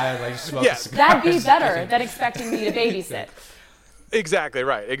outside, like smoking cigars. That'd be better than expecting me to babysit. Exactly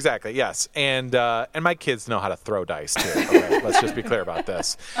right. Exactly. Yes. And my kids know how to throw dice too. Okay, let's just be clear about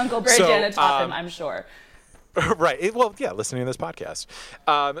this. Uncle Brandana taught them, I'm sure. Right. Well, yeah, listening to this podcast.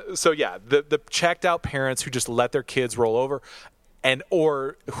 So yeah, the checked out parents who just let their kids roll over,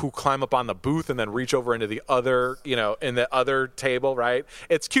 or who climb up on the booth and then reach over into the other, in the other table, right?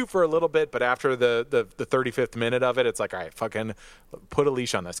 It's cute for a little bit, but after the 35th minute of it, it's like, all right, fucking put a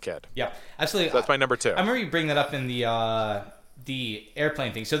leash on this kid. Yeah, absolutely. So that's my number 2. I remember you bring that up in the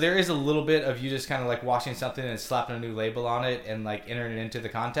airplane thing. So there is a little bit of you just kind of like washing something and slapping a new label on it and like entering it into the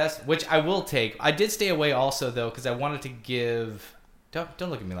contest, which I will take. I did stay away also though, because I wanted to give. Don't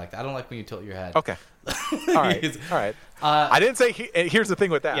look at me like that. I don't like when you tilt your head. Okay. All right. All right. I didn't say. Here's the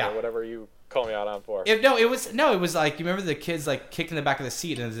thing with that, or whatever you call me out on for. It was like, you remember the kids like kicked in the back of the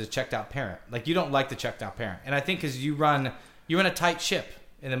seat and there's a checked out parent. Like, you don't like the checked out parent, and I think because you run a tight ship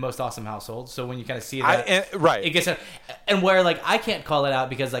in the Most Awesome household, so when you kind of see that, it gets and where like I can't call it out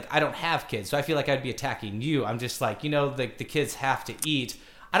because like I don't have kids, so I feel like I'd be attacking you. I'm just like, the kids have to eat.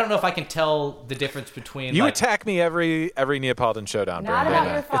 I don't know if I can tell the difference between you attack me every Neapolitan Showdown. Not Brandon.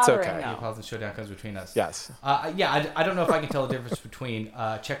 about your fathering, It's okay. no. Neapolitan Showdown comes between us. Yes. I don't know if I can tell the difference between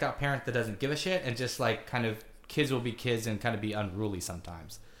checked out parent that doesn't give a shit and just like kind of kids will be kids and kind of be unruly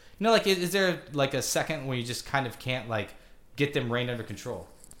sometimes. Like is there like a second where you just kind of can't like get them reined under control?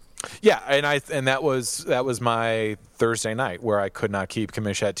 Yeah, and that was my Thursday night where I could not keep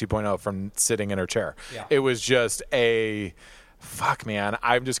Kamisha at 2.0 from sitting in her chair. Yeah. It was just fuck, man,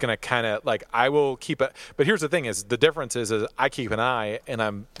 I'm just going to kind of like, I will keep it. But here's the thing is the difference is I keep an eye and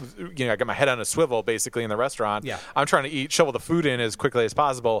I'm, I got my head on a swivel basically in the restaurant. Yeah. I'm trying to shovel the food in as quickly as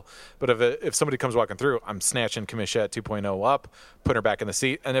possible. But if somebody comes walking through, I'm snatching Kamisha at 2.0 up, putting her back in the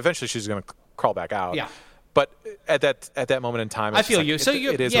seat, and eventually she's going to crawl back out. Yeah. But at that moment in time, I feel you. So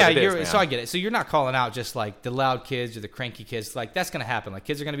it is what it is, so I get it. So you're not calling out just like the loud kids or the cranky kids. Like that's going to happen. Like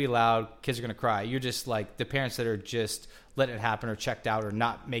kids are going to be loud. Kids are going to cry. You're just like the parents that are just letting it happen or checked out or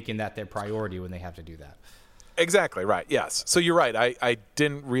not making that their priority when they have to do that. Exactly right. Yes. So you're right. I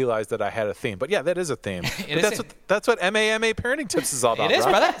didn't realize that I had a theme, but yeah, that is a theme. That's what MAMA Parenting Tips is all about. It is,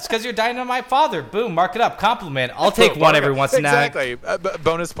 right? brother. It's because you're Dynamite Father. Boom, mark it up. Compliment. I'll take one every once in a while. Exactly.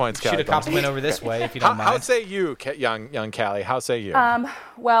 Bonus points. Shoot a compliment over this way if you don't mind. How say you, young Callie? How say you?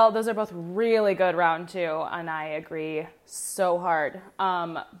 Well, those are both really good round 2, and I agree so hard.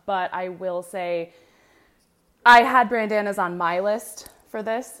 But I will say, I had Brandana's on my list for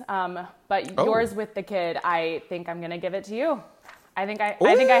this, but yours with the kid, I think I'm gonna give it to you. I think I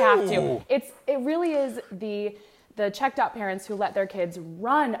have to. It really is the checked out parents who let their kids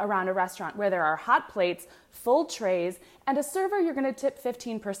run around a restaurant where there are hot plates, full trays, and a server you're gonna tip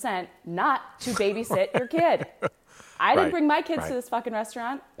 15%, not to babysit your kid. I didn't bring my kids to this fucking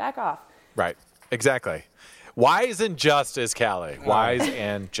restaurant. Back off. Right. Exactly. Wise and just is Callie. Wise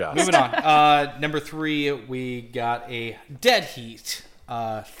and just. Moving on. Number 3, we got a dead heat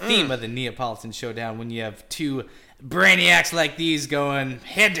theme of the Neapolitan Showdown when you have two brainiacs like these going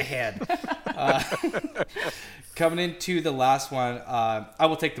head to head. Coming into the last one, I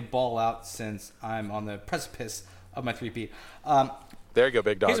will take the ball out since I'm on the precipice of my 3P. There you go,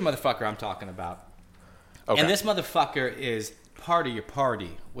 big dog. Here's a motherfucker I'm talking about. Okay. And this motherfucker is part of your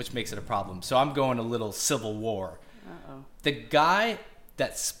party, which makes it a problem. So I'm going a little Civil War. Uh-oh. The guy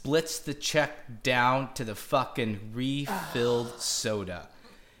that splits the check down to the fucking refilled soda.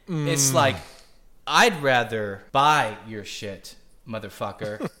 It's like, I'd rather buy your shit,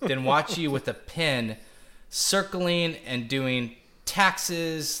 motherfucker, than watch you with a pen circling and doing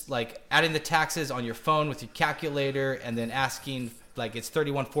taxes, like adding the taxes on your phone with your calculator and then asking, like, it's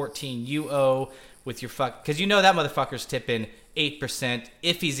 $31.14 you owe with your because you know that motherfucker's tipping 8%,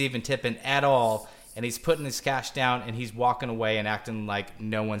 if he's even tipping at all, and he's putting his cash down and he's walking away and acting like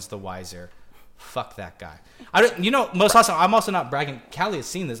no one's the wiser. Fuck that guy. Most awesome. I'm also not bragging. Callie has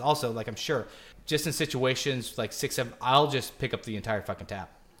seen this also, like I'm sure. Just in situations like 6, 7, I'll just pick up the entire fucking tab.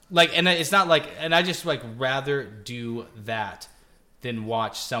 Like, and it's not like, and I just like rather do that than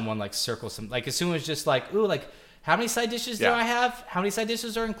watch someone like circle some. Like as soon as just like, ooh, like How many side dishes do Yeah. I have? How many side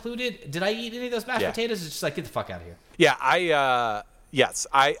dishes are included? Did I eat any of those mashed Yeah. potatoes? It's just like, get the fuck out of here. Yeah, yes,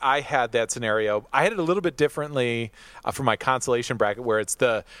 I had that scenario. I had it a little bit differently for my consolation bracket, where it's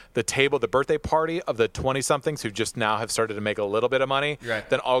the table, the birthday party of the 20-somethings who just now have started to make a little bit of money. Right.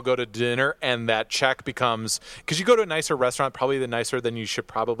 Then all go to dinner, and that check becomes, because you go to a nicer restaurant, probably the nicer than you should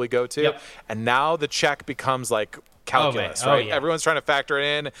probably go to, Yep. and now the check becomes like calculus, man. Oh, right? yeah. Everyone's trying to factor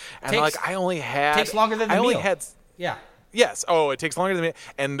in, and Takes- like I only had takes longer than the I only meal. had. Yeah. Yes. Oh, it takes longer than me,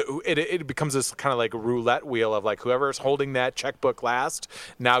 and it becomes this kind of like roulette wheel of like whoever's holding that checkbook last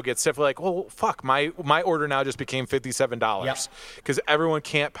now gets stuff like, well, fuck, my order now just became $57 Yep. because everyone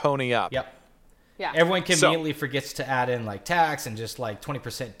can't pony up. Yep. Yeah. Everyone conveniently forgets to add in like tax and just like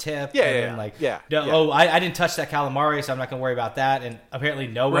 20% tip. Yeah, and yeah, then, like, yeah, no, yeah. Oh, I didn't touch that calamari, so I'm not gonna worry about that. And apparently,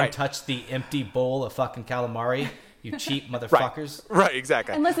 no one Right. touched the empty bowl of fucking calamari. You cheap motherfuckers. Right.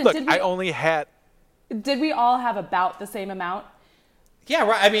 Exactly. And listen, look, did we- I only had. Did we all have about the same amount? Yeah,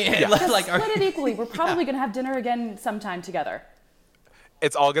 right. I mean, like, Split it equally. We're probably going to have dinner again sometime together.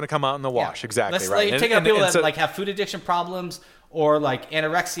 It's all going to come out in the yeah. wash. Exactly. Let's right. like, take out people that so- like have food addiction problems or like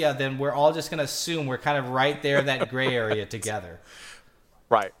anorexia. Then we're all just gonna assume we're kind of right there in that gray area together.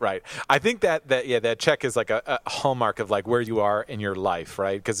 Right. I think that check is like a hallmark of like where you are in your life,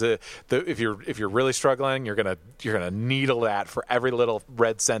 right? Because if you're really struggling, you're gonna needle that for every little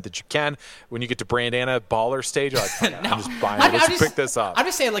red cent that you can. When you get to Brandana baller stage, you're like, "Fuck it, I'm just buying it. Let's pick this up. I'm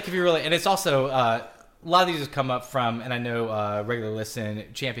just saying, like, if you really, and it's also a lot of these have come up from, and I know regular listen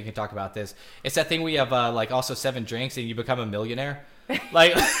Champion can talk about this. It's that thing where you have like also 7 drinks and you become a millionaire.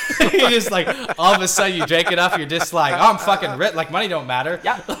 Like you just like all of a sudden you drink enough, you're just like, oh, I'm fucking rich. Like money don't matter.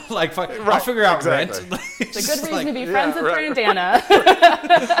 Yeah. Like fuck, I'll figure out exactly. rent. It's a good reason to be friends with right.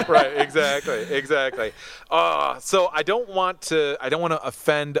 Brandana. Right, exactly. So I don't want to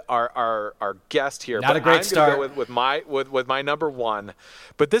offend our guest here. Not but a great I'm start. Gonna go with my number one.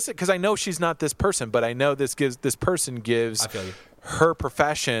 But this, because I know she's not this person, but I know this person gives I feel you. her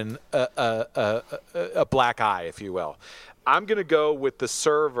profession a black eye, if you will. I'm going to go with the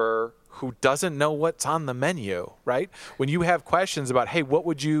server who doesn't know what's on the menu, right? When you have questions about, hey, what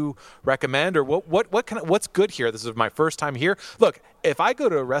would you recommend, or what's good here? This is my first time here. Look, if I go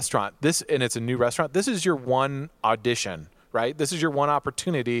to a restaurant, and it's a new restaurant, this is your one audition, right? This is your one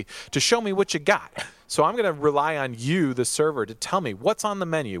opportunity to show me what you got. So I'm going to rely on you, the server, to tell me what's on the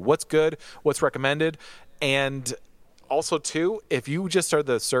menu, what's good, what's recommended, and also, too, if you just are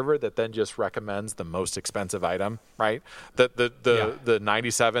the server that then just recommends the most expensive item, right? The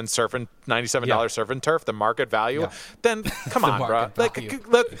 $97 surf and turf, the market value, then come on, bro. market Like, value.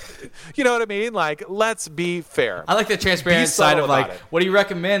 you know what I mean? Like, let's be fair. I like the transparent Be side subtle of like, about it. what do you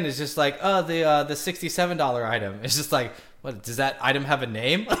recommend? It's just like, oh, the $67 item. It's just like, what does that item have a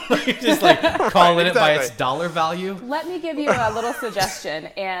name? Just like calling it by its exactly. dollar value. Let me give you a little suggestion.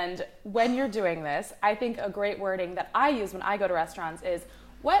 And when you're doing this, I think a great wording that I use when I go to restaurants is,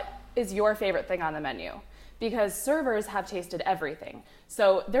 what is your favorite thing on the menu? Because servers have tasted everything.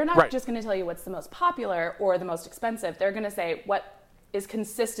 So they're not Right. just going to tell you what's the most popular or the most expensive. They're going to say what is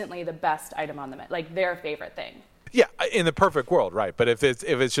consistently the best item on the menu, like their favorite thing. Yeah, in the perfect world, right? But if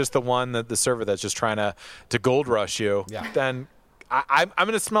it's just the one that the server that's just trying to gold rush you, Yeah. then I'm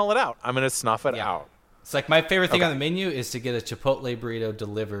going to smell it out. I'm going to snuff it Yeah. out. It's like my favorite thing Okay. on the menu is to get a Chipotle burrito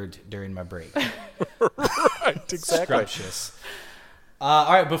delivered during my break. Right, exactly. Scrumptious.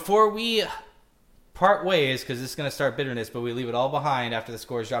 All right, before we part ways, because this is going to start bitterness, but we leave it all behind after the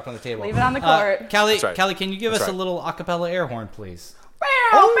score is dropped on the table. Leave it on the court. Callie, That's right. Callie, can you give That's us a right. little acapella air horn, please?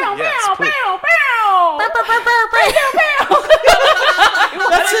 Oh, yes, please.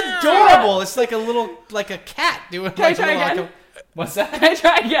 That's adorable. It's like a little, like a cat doing Can I like a try little again? What's that? Can I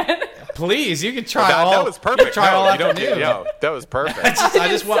try again? Please, you can try That was perfect. Try all No, you don't afternoon. that was perfect. I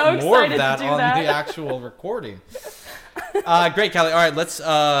just I'm want so more of excited to that do on that. the actual recording. Great, Callie. All right, let's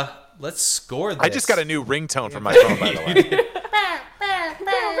score this. I just got a new ringtone from my phone, by the way.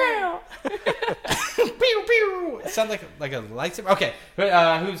 Pew, pew. It sounds like a lightsaber. Okay,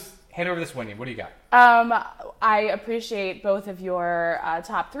 who's hand over this winning? What do you got? I appreciate both of your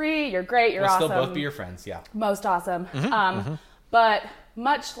top three. You're great. You're We'll awesome. still both be your friends. Yeah. Most awesome. But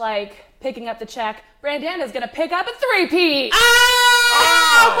much like picking up the check, Brandana's going to pick up a three-peat.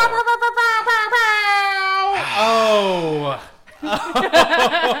 Oh.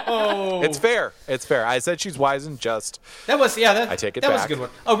 It's fair. It's fair. I said she's wise and just. That was I take it That was a back. good one.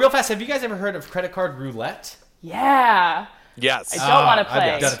 Oh, real fast. Have you guys ever heard of credit card roulette? Yeah. Yes. I don't want to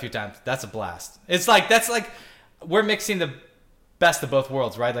play. I've done it a few times. That's a blast. That's like we're mixing the best of both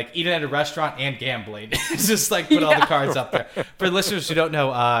worlds, right? Like eating at a restaurant and gambling. It's just like put all the cards up there. For listeners who don't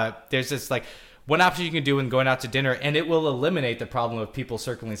know, there's this like one option you can do when going out to dinner, and it will eliminate the problem of people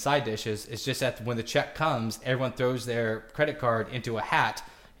circling side dishes, is just that when the check comes, everyone throws their credit card into a hat,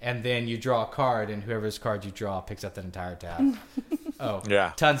 and then you draw a card, and whoever's card you draw picks up that entire tab. Oh,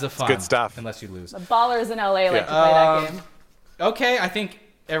 Yeah. tons of fun. Good stuff. Unless you lose. The ballers in LA like to play that game. Okay, I think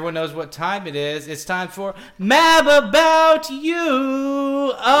everyone knows what time it is. It's time for Mab About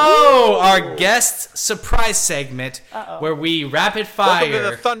You. Oh, our guest surprise segment where we rapid fire.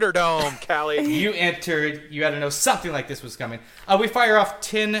 Welcome to the Thunderdome, Callie. You entered. You had to know something like this was coming. We fire off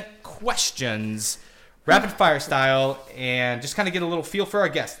 10 questions, rapid fire style, and just kind of get a little feel for our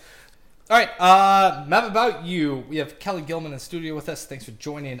guest. All right, Map About You. We have Kelly Gilman in the studio with us. Thanks for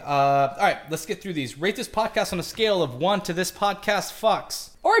joining. All right, let's get through these. Rate this podcast on a scale of 1 to this podcast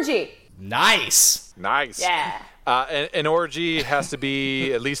fucks. Orgy. Nice. Nice. Yeah. An orgy has to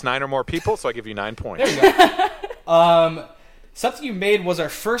be at least 9 or more people, so I give you 9 points. Something you made was our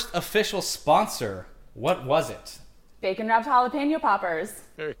first official sponsor. What was it? Bacon wrapped jalapeno poppers.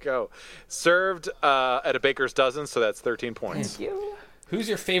 There you go. Served at a baker's dozen, so that's 13 points. Thank you. Who's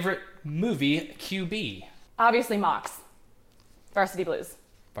your favorite movie QB? Obviously, Mox. Varsity Blues.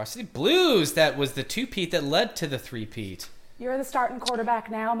 Varsity Blues. That was the 2-peat that led to the 3-peat. You're the starting quarterback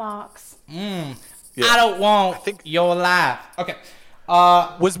now, Mox. Yeah. I don't want your life. Okay.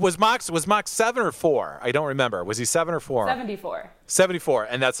 Was Mox 7 or 4? I don't remember. Was he 7 or 4? 74. 74,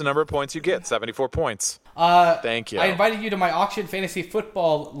 and that's the number of points you get. 74 points. Thank you. I invited you to my auction fantasy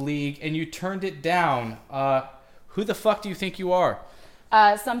football league, and you turned it down. Who the fuck do you think you are?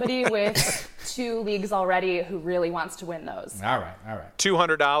 Somebody with 2 leagues already who really wants to win those. All right.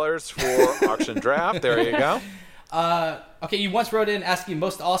 $200 for auction draft. There you go. Okay, you once wrote in asking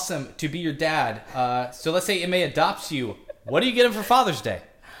most awesome to be your dad. So let's say MA adopts you. What do you get him for Father's Day?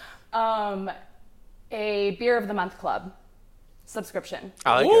 A Beer of the Month Club subscription.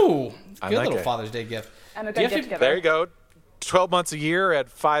 I like Ooh, it. good I like little it. Father's Day gift. I'm a Do you good have gift to- giver. There you go. 12 months a year at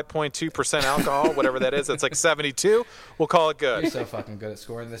 5.2% alcohol, whatever that is. That's like 72. We'll call it good. You're so fucking good at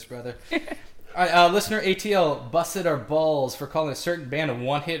scoring this, brother. All right, listener ATL busted our balls for calling a certain band a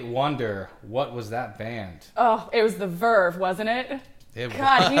one-hit wonder. What was that band? Oh, it was the Verve, wasn't it? It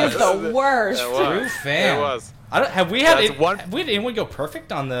God, he is the worst. It was. True fan. It was. Have we had That's one- have we had anyone go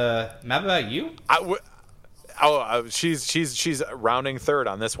perfect on the Map About You? She's rounding third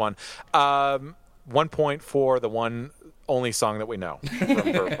on this one. 1 point for the one only song that we know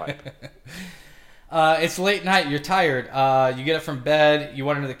from Verve Pipe. It's late night. You're tired. You get up from bed. You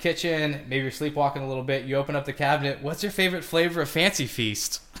wander into the kitchen. Maybe you're sleepwalking a little bit. You open up the cabinet. What's your favorite flavor of Fancy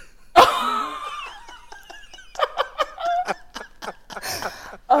Feast?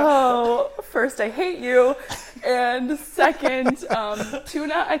 Oh, first, I hate you. And second,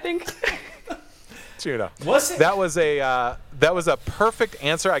 tuna, I think. Tuna. Was it? That was a perfect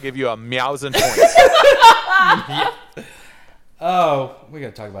answer. I give you a meowsing points. Oh, we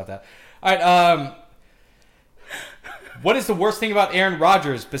gotta talk about that. All right. What is the worst thing about Aaron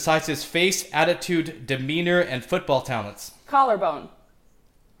Rodgers besides his face, attitude, demeanor, and football talents? Collarbone.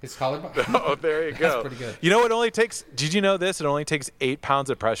 His collarbone. Oh, there you go. That's pretty good. You know what only takes? Did you know this? It only takes 8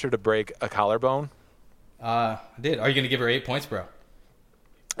 pounds of pressure to break a collarbone. I did. Are you gonna give her 8 points, bro?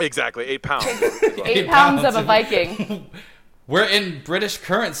 Exactly, 8 pounds. 8 pounds of a Viking. We're in British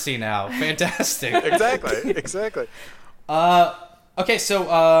currency now. Fantastic. exactly. Okay, so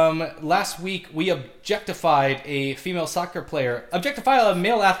last week we objectified a female soccer player. Objectify a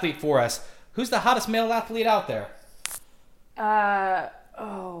male athlete for us. Who's the hottest male athlete out there? I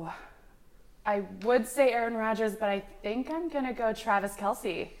would say Aaron Rodgers, but I think I'm going to go Travis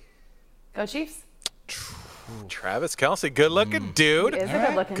Kelce. Go Chiefs. Travis Kelce, good-looking dude. He is a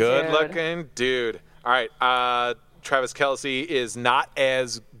good-looking dude. Good-looking dude. All right, Travis Kelce is not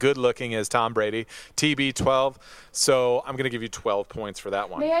as good-looking as Tom Brady. TB12, so I'm going to give you 12 points for that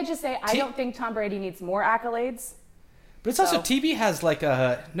one. May I just say, I don't think Tom Brady needs more accolades. But it's also TB has like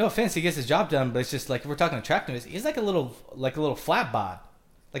a, no offense, he gets his job done, but it's just like if we're talking attractiveness, he's like a little flat bod,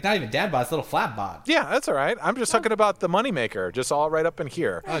 like not even dad bod, it's a little flat bod. Yeah, that's all right. I'm just talking about the moneymaker, just all right up in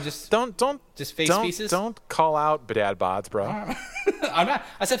here. Oh, just don't just face don't, pieces? Don't call out dad bods, bro. I'm not.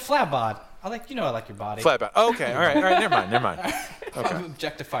 I said flat bod. I like your body. Flat bod. Okay, all right. Never mind. Okay. I'm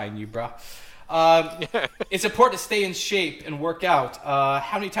objectifying you, bro. It's important to stay in shape and work out.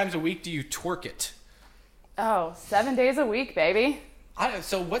 How many times a week do you twerk it? Oh, 7 days a week, baby.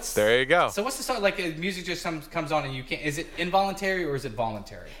 There you go. So what's the song? Like music just comes on and you can't. Is it involuntary or is it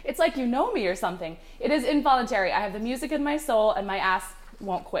voluntary? It's like you know me or something. It is involuntary. I have the music in my soul and my ass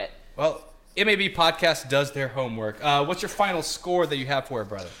won't quit. Well, MAB Podcast does their homework. What's your final score that you have for it,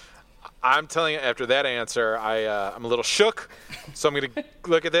 brother? I'm telling you, after that answer, I'm a little shook. So I'm going to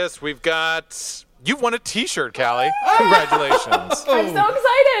look at this. We've got. You've won a T-shirt, Callie. Congratulations. I'm so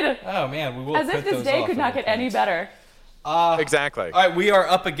excited. Oh man, we will. As if this day could not get any better. Exactly. All right, we are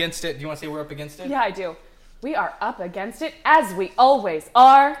up against it. Do you want to say we're up against it? Yeah, I do. We are up against it, as we always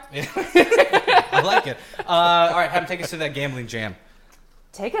are. I like it. All right, have him take us to that gambling jam.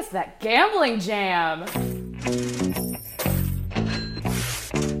 Take us to that gambling jam.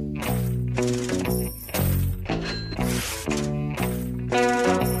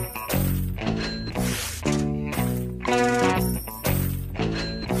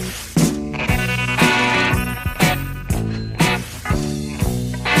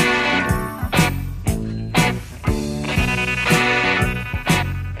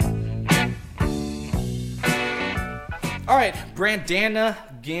 All right, Brandana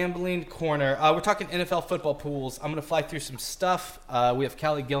Gambling Corner. We're talking NFL football pools. I'm going to fly through some stuff. We have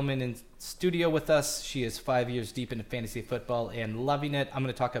Callie Gilman in studio with us. She is 5 years deep into fantasy football and loving it. I'm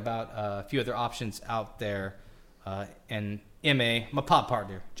going to talk about a few other options out there. And MA, my pod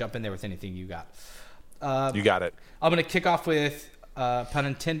partner, jump in there with anything you got. You got it. I'm going to kick off with, pun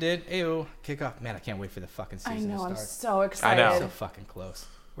intended, kick off. Man, I can't wait for the fucking season I know, to I'm start. so excited. I know. So fucking close.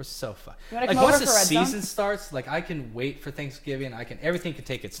 We're so fun. You wanna Like come once over the for Red Zone? season starts, like I can wait for Thanksgiving. Everything can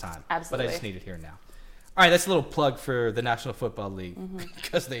take its time. Absolutely. But I just need it here now. All right, that's a little plug for the National Football League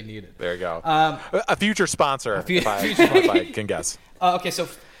because they need it. There you go. A future sponsor, if I can guess. Okay, so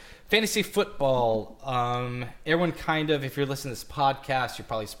fantasy football. Everyone kind of, if you're listening to this podcast, you're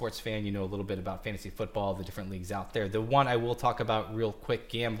probably a sports fan. You know a little bit about fantasy football, the different leagues out there. The one I will talk about real quick,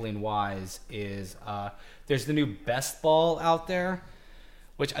 gambling-wise, is there's the new Best Ball out there.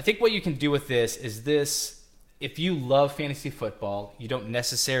 Which I think what you can do with this is if you love fantasy football, you don't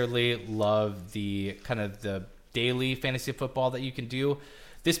necessarily love the kind of the daily fantasy football that you can do.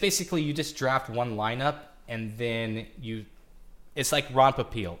 This basically, you just draft one lineup and then it's like Ron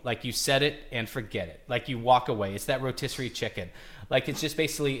Popeil. Like you set it and forget it. Like you walk away. It's that rotisserie chicken. Like it's just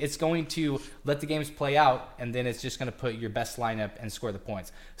basically, it's going to let the games play out and then it's just going to put your best lineup and score the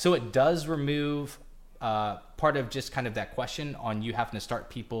points. So it does remove part of just kind of that question on you having to start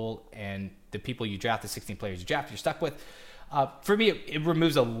people and the people you draft, the 16 players you draft, you're stuck with. For me, it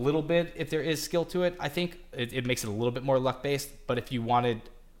removes a little bit if there is skill to it. I think it makes it a little bit more luck-based. But if you wanted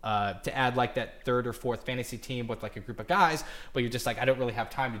to add like that third or fourth fantasy team with like a group of guys, but you're just like, I don't really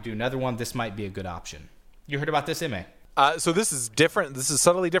have time to do another one, this might be a good option. You heard about this, MA? So this is different. This is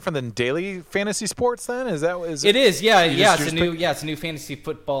subtly different than daily fantasy sports. Then is it? It is, yeah. It's a new fantasy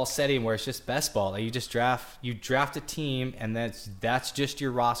football setting where it's just best ball. Like you draft a team, and that's just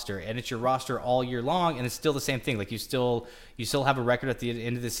your roster, and it's your roster all year long, and it's still the same thing. Like you still have a record at the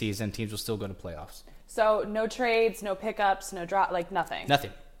end of the season. Teams will still go to playoffs. So no trades, no pickups, no drop, like nothing.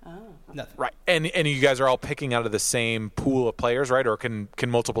 Nothing. Oh. Nothing. Right, and you guys are all picking out of the same pool of players, right? Or can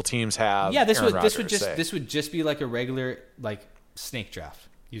multiple teams have? Yeah, this Aaron would Rodgers, this would just be like a regular like snake draft.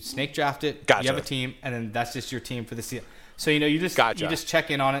 You snake draft it. Gotcha. You have a team, and then that's just your team for the season. So you just Gotcha. you just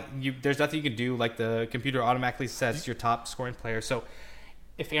check in on it. There's nothing you can do. Like the computer automatically sets your top scoring player. So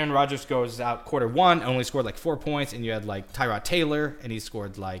if Aaron Rodgers goes out quarter one, only scored like 4 points, and you had like Tyrod Taylor, and he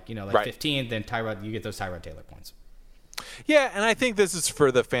scored like Right. 15, then you get those Tyrod Taylor points. Yeah, and I think this is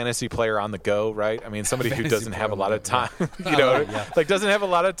for the fantasy player on the go, right? I mean, somebody who doesn't have a lot of time, like doesn't have a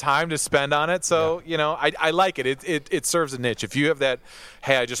lot of time to spend on it. So, I like it. It serves a niche. If you have that,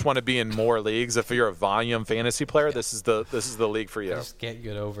 hey, I just want to be in more leagues. If you're a volume fantasy player, this is the league for you. I just can't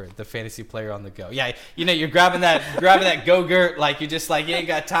get over it. The fantasy player on the go. Yeah, you're grabbing that go-gurt, like you're just like you ain't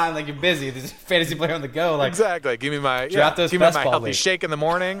got time, like you're busy. This fantasy player on the go, like exactly. Give me my ball healthy shake in the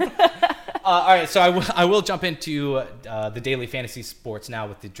morning. All right, so I will jump into the daily fantasy sports now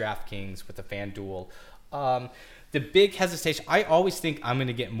with the DraftKings, with the FanDuel. The big hesitation, I always think I'm going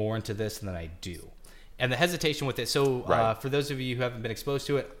to get more into this than I do. And the hesitation with it, so Right. For those of you who haven't been exposed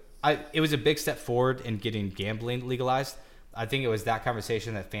to it, it was a big step forward in getting gambling legalized. I think it was that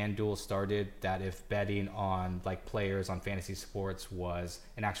conversation that FanDuel started, that if betting on like players on fantasy sports was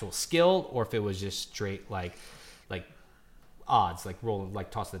an actual skill or if it was just straight like odds, like roll, like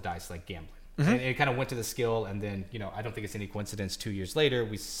toss the dice, like gambling. And it kind of went to the skill, and then I don't think it's any coincidence 2 years later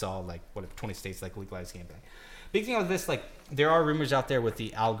we saw like 20 states like legalized gambling. Big thing with this, like there are rumors out there with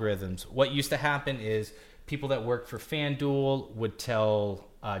the algorithms. What used to happen is people that worked for FanDuel would tell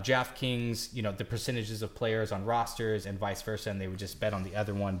DraftKings, the percentages of players on rosters and vice versa, and they would just bet on the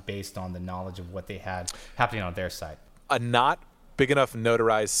other one based on the knowledge of what they had happening on their side. A not big enough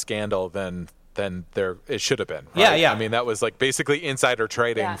notarized scandal than there it should have been. Right? Yeah. I mean, that was like basically insider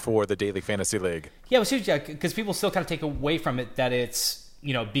trading Yeah. for the Daily Fantasy League. Yeah, it was huge, because people still kind of take away from it that it's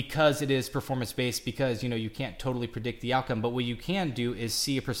because it is performance-based, because, you can't totally predict the outcome. But what you can do is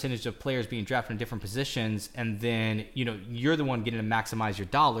see a percentage of players being drafted in different positions, and then, you're the one getting to maximize your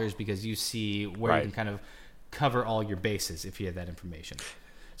dollars because you see where you can kind of cover all your bases if you have that information.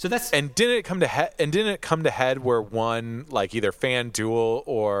 So that's didn't it come to head where one, like either FanDuel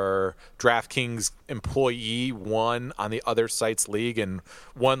or DraftKings employee won on the other site's league and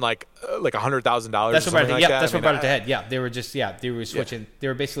won like $100,000? That's what brought it. Like yeah, that? that's what brought it to head. Yeah, they were switching. Yeah. They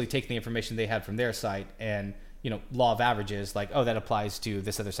were basically taking the information they had from their site and law of averages, like, oh, that applies to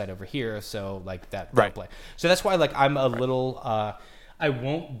this other site over here, so like that play. So that's why like I'm a little. I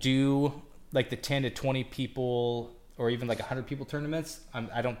won't do like the 10 to 20 people. Or even like 100 people tournaments.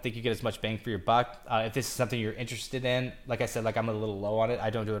 I don't think you get as much bang for your buck. If this is something you're interested in, like I said, like I'm a little low on it.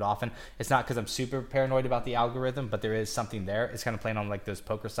 I don't do it often. It's not because I'm super paranoid about the algorithm, but there is something there. It's kind of playing on like those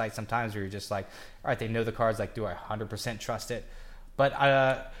poker sites sometimes where you're just like, all right, they know the cards. Like, do I 100% trust it? But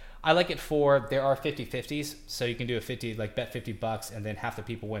I like it there are 50-50s. So you can do bet $50 and then half the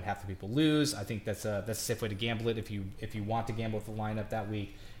people win, half the people lose. I think that's a safe way to gamble it if you want to gamble with the lineup that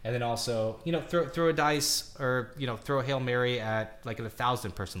week. And then also, throw a dice or, throw a Hail Mary at like a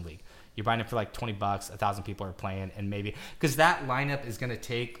 1,000-person league. You're buying it for like $20, 1,000 people are playing, and maybe because that lineup is going to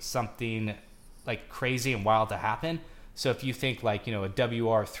take something like crazy and wild to happen. So if you think like, a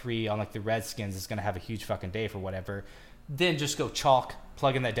WR3 on like the Redskins is going to have a huge fucking day for whatever, then just go chalk,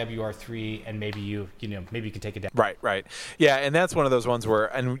 plug in that WR3, and maybe you can take it down. Right. Yeah, and that's one of those ones where,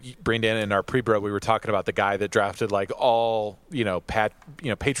 and Brandon, in our pre-bro, we were talking about the guy that drafted like all,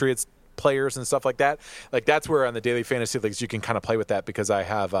 Patriots players and stuff like that. Like that's where on the daily fantasy leagues you can kind of play with that, because I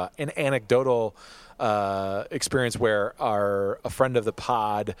have an anecdotal experience where a friend of the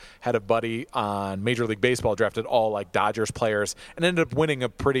pod had a buddy on Major League Baseball drafted all like Dodgers players and ended up winning a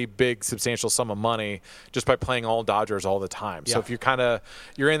pretty big substantial sum of money just by playing all Dodgers all the time. Yeah. So if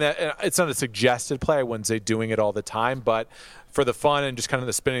you're in that, it's not a suggested play. I wouldn't say doing it all the time, but for the fun and just kind of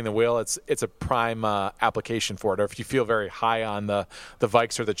the spinning the wheel, it's a prime application for it. Or if you feel very high on the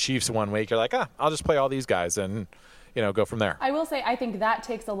Vikes or the Chiefs one week, you're like, I'll just play all these guys and go from there. I will say I think that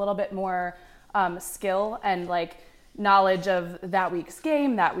takes a little bit more skill and like knowledge of that week's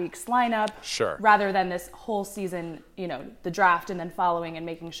game, that week's lineup, sure, rather than this whole season, the draft and then following and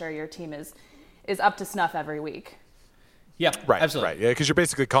making sure your team is up to snuff every week. Yeah, right, absolutely. Right. Yeah, because you're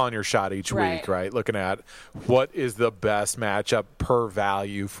basically calling your shot each week, right? Looking at what is the best matchup per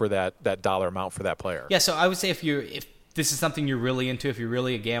value for that dollar amount for that player. Yeah, so I would say if this is something you're really into, if you're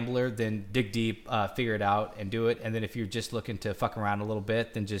really a gambler, then dig deep, figure it out, and do it. And then if you're just looking to fuck around a little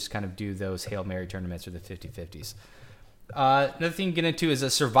bit, then just kind of do those Hail Mary tournaments or the 50-50s. Another thing you get into is a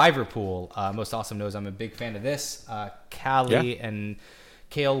survivor pool. Most Awesome knows I'm a big fan of this. Callie and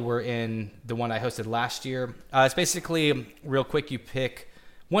Kale were in the one I hosted last year. It's basically, real quick, you pick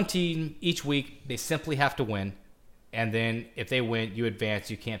one team each week. They simply have to win. And then if they win, you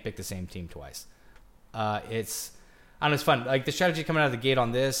advance. You can't pick the same team twice. It's fun. Like the strategy coming out of the gate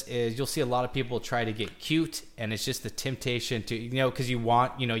on this is you'll see a lot of people try to get cute, and it's just the temptation to, because you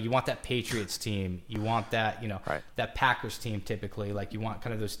want that Patriots team, you want that, right, that Packers team typically, like you want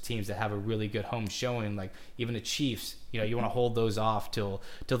kind of those teams that have a really good home showing, like even the Chiefs, you want to hold those off till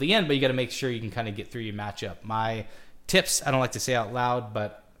the end, but you got to make sure you can kind of get through your matchup. My tips, I don't like to say out loud,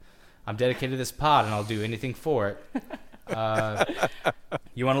 but I'm dedicated to this pod and I'll do anything for it.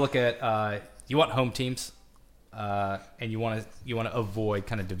 You want to look at, you want home teams. And you want to avoid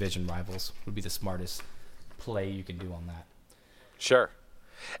kind of division rivals would be the smartest play you can do on that. Sure.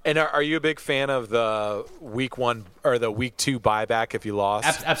 And are you a big fan of the week 1 or the week 2 buyback if you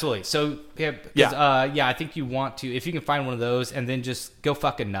lost? Absolutely. So I think you want to, if you can find one of those, and then just go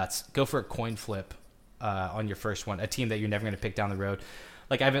fucking nuts. Go for a coin flip on your first one, a team that you're never going to pick down the road.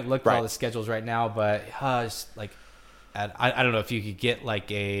 Like I haven't looked at all the schedules right now, but just like I don't know if you could get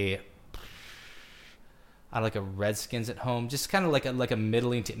like a Redskins at home, just kind of like a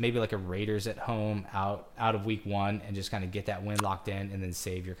middling team, maybe like a Raiders at home out of week 1, and just kind of get that win locked in, and then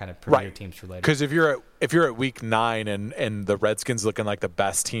save your kind of premier teams for later. Because if you're at week 9 and the Redskins looking like the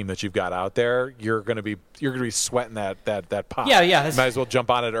best team that you've got out there, you're gonna be sweating that pot. Yeah. Might as well jump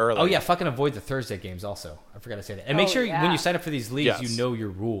on it early. Oh yeah, fucking avoid the Thursday games also. I forgot to say that. And make sure when you sign up for these leagues, you know your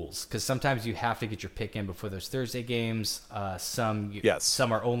rules, because sometimes you have to get your pick in before those Thursday games.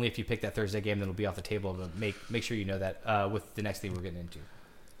 Some are only if you pick that Thursday game, then it'll be off the table. But make sure you know that with the next thing we're getting into.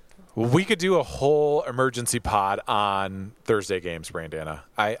 We could do a whole emergency pod on Thursday games, Brandana.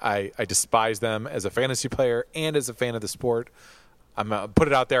 I despise them as a fantasy player and as a fan of the sport. I'm gonna put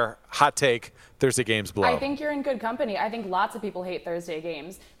it out there. Hot take: Thursday games blow. I think you're in good company. I think lots of people hate Thursday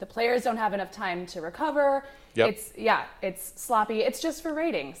games. The players don't have enough time to recover. Yep. It's sloppy. It's just for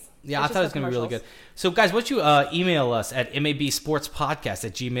ratings. Yeah, It's I thought it was just for going to be really good. commercials. So, guys, why don't you email us at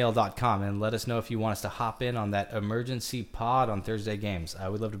mabsportspodcast@gmail.com and let us know if you want us to hop in on that emergency pod on Thursday games.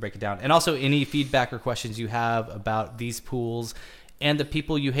 We'd love to break it down. And also, any feedback or questions you have about these pools and the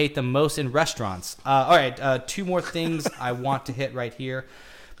people you hate the most in restaurants. All right, two more things I want to hit right here.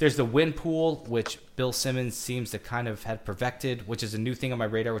 There's the win pool, which Bill Simmons seems to kind of have perfected, which is a new thing on my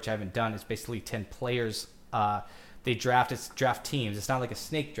radar, which I haven't done. It's basically 10 players. They draft teams. It's not like a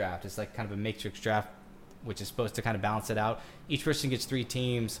snake draft. It's like kind of a matrix draft, which is supposed to kind of balance it out. Each person gets 3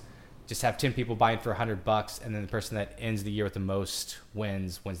 teams. Just have 10 people buy in for $100, and then the person that ends the year with the most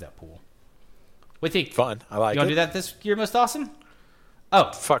wins that pool. What do you think? Fun. I like it. You want to do that this year, Most Awesome?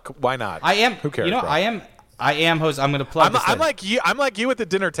 Oh, Fuck. Why not? I am. Who cares? You know, bro? I am host. I'm going to plug this I'm in. like you. I'm like you at the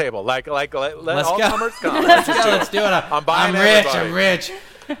dinner table. Let Let's all go. comers come. Let's do it. I'm buying rich. everybody. I'm rich.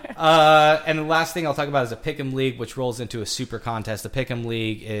 And the last thing I'll talk about is a pick'em league, which rolls into a super contest. The pick'em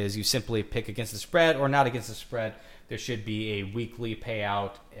league is you simply pick against the spread or not against the spread. There should be a weekly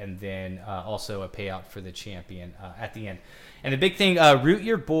payout and then also a payout for the champion at the end. And the big thing, root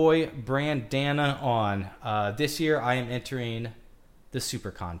your boy Brandana on. This year I am entering the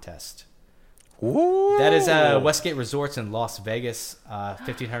super contest. Ooh. That is Westgate Resorts in Las Vegas,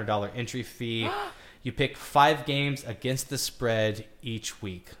 $1,500 entry fee. You pick 5 games against the spread each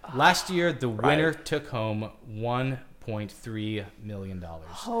week. Last year, the winner took home $1.3 million.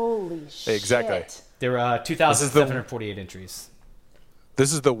 Holy shit. Exactly. There were 2,748 entries.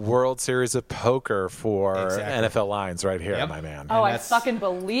 This is the World Series of Poker for Exactly. NFL lines right here, Yep. my man. Oh, I that's- fucking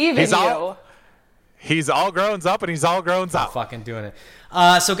believe in He's you. He's all grown up and he's all grown up. Fucking doing it.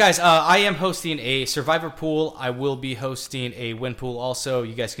 So, guys, I am hosting a Survivor pool. I will be hosting a win pool also.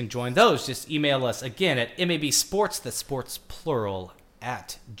 You guys can join those. Just email us again at MABsports, the sports plural,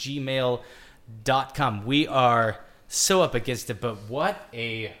 at gmail.com. We are so up against it, but what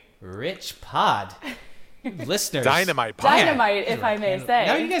a rich pod. Listeners. Dynamite pod. Dynamite, if I may say.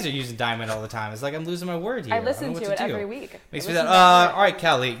 Now you guys are using dynamite all the time. It's like I'm losing my word here. I don't listen know what to it do. every week. Makes I me listen that. to it All right,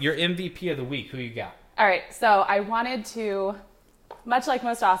 Callie, your MVP of the week. Who you got? All right, so I wanted to, much like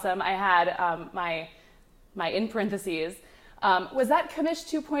Most Awesome, I had my in parentheses. Was that Kamish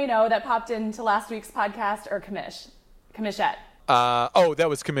 2.0 that popped into last week's podcast, or Kamishette? That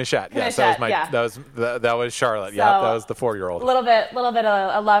was Kamishette. Yes, that was my. yeah. That was Charlotte. So, Yeah, that was the 4-year-old. A little bit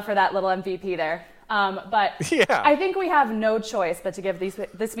of love for that little MVP there. But Yeah. I think we have no choice but to give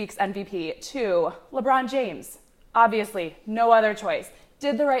this week's MVP to LeBron James. Obviously, no other choice.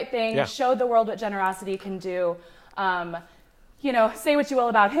 Did the right thing, Yeah. showed the world what generosity can do. Say what you will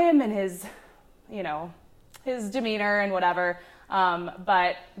about him and his demeanor and whatever.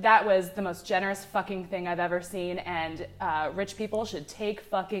 But that was the most generous fucking thing I've ever seen, and rich people should take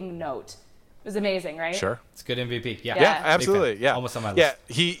fucking note. It was amazing, right? Sure. It's a good MVP. Yeah. Yeah. Yeah, absolutely. Big fan. Yeah, Almost on my Yeah,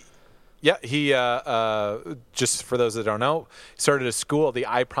 list. he just for those that don't know, started a school, the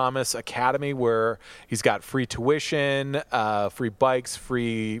I Promise Academy, where he's got free tuition, free bikes,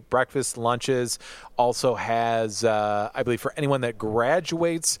 free breakfast, lunches. Also has, I believe, for anyone that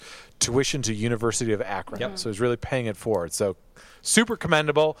graduates, tuition to University of Akron. Yep. So he's really paying it forward. So super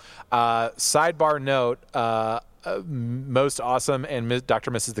commendable. Sidebar note. Most Awesome and Dr.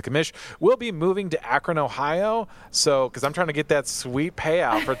 and Mrs. the Commish will be moving to Akron, Ohio. So, because I'm trying to get that sweet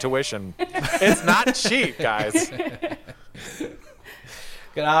payout for tuition. It's not cheap, guys.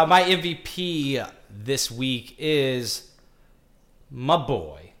 My MVP this week is my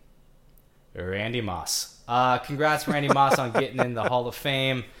boy, Randy Moss. Congrats, Randy Moss, on getting in the Hall of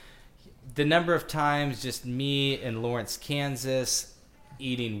Fame. The number of times just me in Lawrence, Kansas,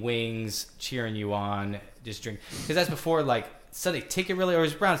 eating wings, cheering you on, just drink. Because that's before, like, Sunday Ticket, really, or it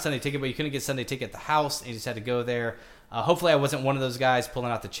was around Sunday Ticket, but you couldn't get Sunday Ticket at the house, and you just had to go there. Hopefully I wasn't one of those guys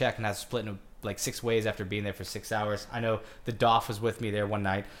pulling out the check and I was split into, like, 6 ways after being there for 6 hours. I know the Doff was with me there one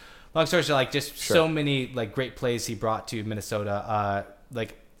night. Long story short, like, just so many, like, great plays he brought to Minnesota.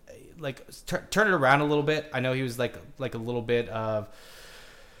 Turn it around a little bit. I know he was, like a little bit of...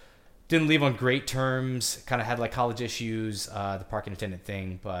 Didn't leave on great terms. Kind of had like college issues, the parking attendant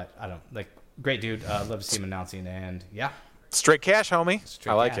thing, but I don't like. Great dude. Love to see him announcing, and yeah, Straight cash, homie.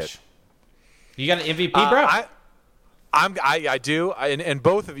 straight I like cash. it. You got an MVP, bro? I do, and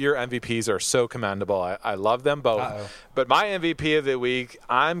both of your MVPs are so commendable. I love them both. Uh-oh. But my MVP of the week,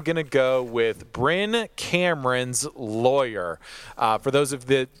 I'm going to go with Bryn Cameron's lawyer. For those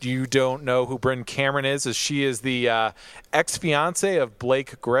of you don't know who Bryn Cameron is she is the ex-fiance of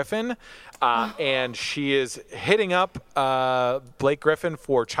Blake Griffin. And she is hitting up Blake Griffin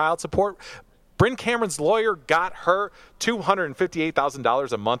for child support. Bryn Cameron's lawyer got her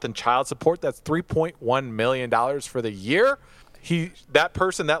 $258,000 a month in child support. That's $3.1 million for the year.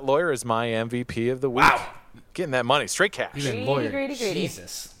 That lawyer is my MVP of the week. Wow. Getting that money, straight cash. Even lawyer. Greedy.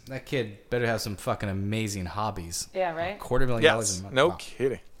 Jesus. That kid better have some fucking amazing hobbies. Yeah, right? $250,000 a month. No Wow.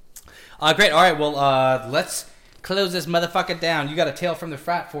 kidding. Great. All right. Well, let's close this motherfucker down. You got a tale from the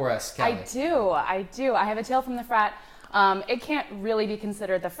frat for us, Kelly. I do. I have a tale from the frat. It can't really be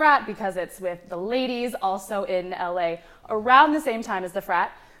considered the frat because it's with the ladies also in LA around the same time as the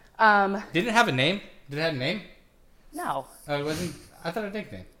frat. Did it have a name? Did it have a name? No. Oh, it wasn't. I thought it had a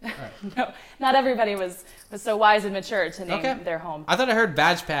nickname. All right. No, not everybody was so wise and mature to name their home. I thought I heard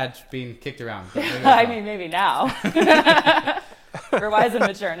Badge Patch being kicked around. But maybe I mean, maybe now. We're wise and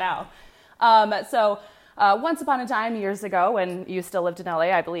mature now. So once upon a time, years ago, when you still lived in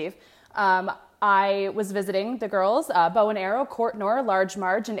LA, I believe, I was visiting the girls, Bow and Arrow, Courtnor, Large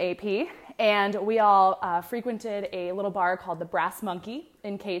Marge, and AP, and we all frequented a little bar called the Brass Monkey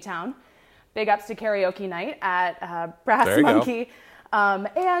in K-Town. Big ups to karaoke night at Brass Monkey.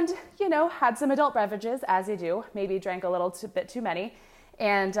 And, had some adult beverages, as you do. Maybe drank a little bit too many.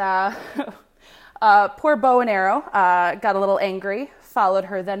 And poor Bow and Arrow got a little angry, followed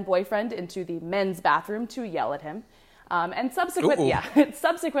her then boyfriend into the men's bathroom to yell at him. And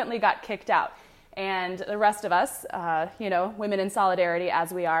subsequently got kicked out. And the rest of us, women in solidarity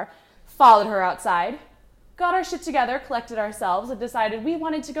as we are, followed her outside, got our shit together, collected ourselves, and decided we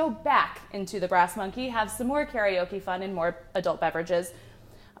wanted to go back into the Brass Monkey, have some more karaoke fun and more adult beverages.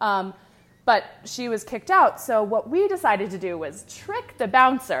 But she was kicked out, so what we decided to do was trick the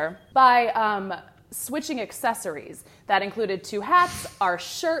bouncer by switching accessories. That included 2 hats, our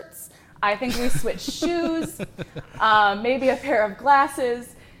shirts, I think we switched shoes, maybe a pair of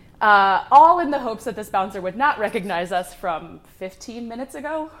glasses, all in the hopes that this bouncer would not recognize us from 15 minutes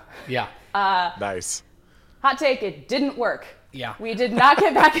ago. Yeah. Nice. Hot take, it didn't work. Yeah. We did not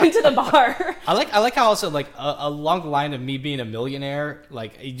get back into the bar. I like how also along the line of me being a millionaire,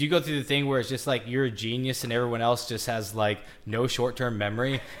 you go through the thing where it's just like you're a genius and everyone else just has no short-term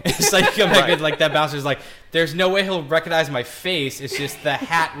memory. It's like you come back and that bouncer's like, there's no way he'll recognize my face. It's just the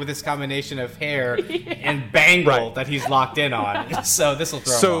hat with this combination of hair and bangle that he's locked in on. So this will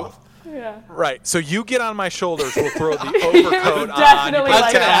throw him off. Yeah. Right. So you get on my shoulders. We'll throw the overcoat on. Definitely You put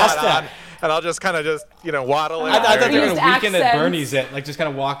like the that. hat on, and I'll just kind of waddle in. I thought they were Used going to weekend at accents. Bernie's it, just kind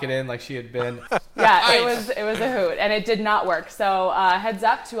of walk it in like she had been. Yeah, it was a hoot, and it did not work. So heads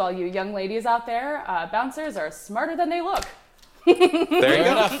up to all you young ladies out there. Bouncers are smarter than they look. There you Fair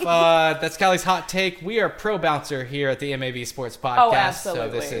go. enough. That's Callie's hot take. We are pro bouncer here at the MAB Sports Podcast. Oh,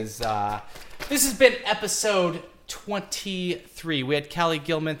 absolutely. So this has been episode 23. We had Callie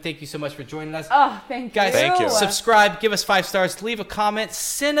Gilman. Thank you so much for joining us. Oh, thank you. Guys, Thank you. subscribe, give us 5 stars, leave a comment,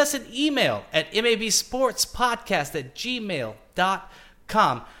 send us an email at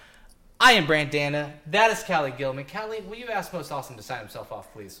mabsportspodcast@gmail.com. I am Brandana. That is Callie Gilman. Callie, will you ask Most Awesome to sign himself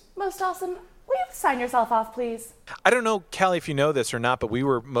off, please? Most awesome. Will you sign yourself off, please? I don't know, Callie, if you know this or not, but we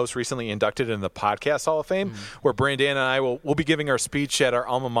were most recently inducted in the Podcast Hall of Fame, where Brandana and I will be giving our speech at our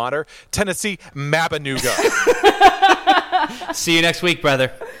alma mater, Tennessee Mabonooga. See you next week,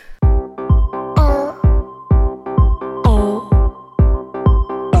 brother.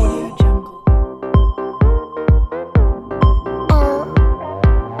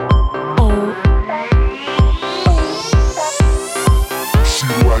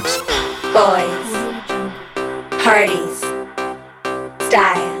 Boys, parties,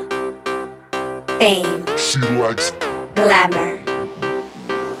 style, fame, glamour,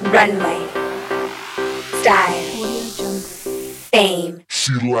 runway, style, fame.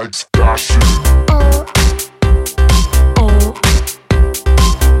 She likes fashion.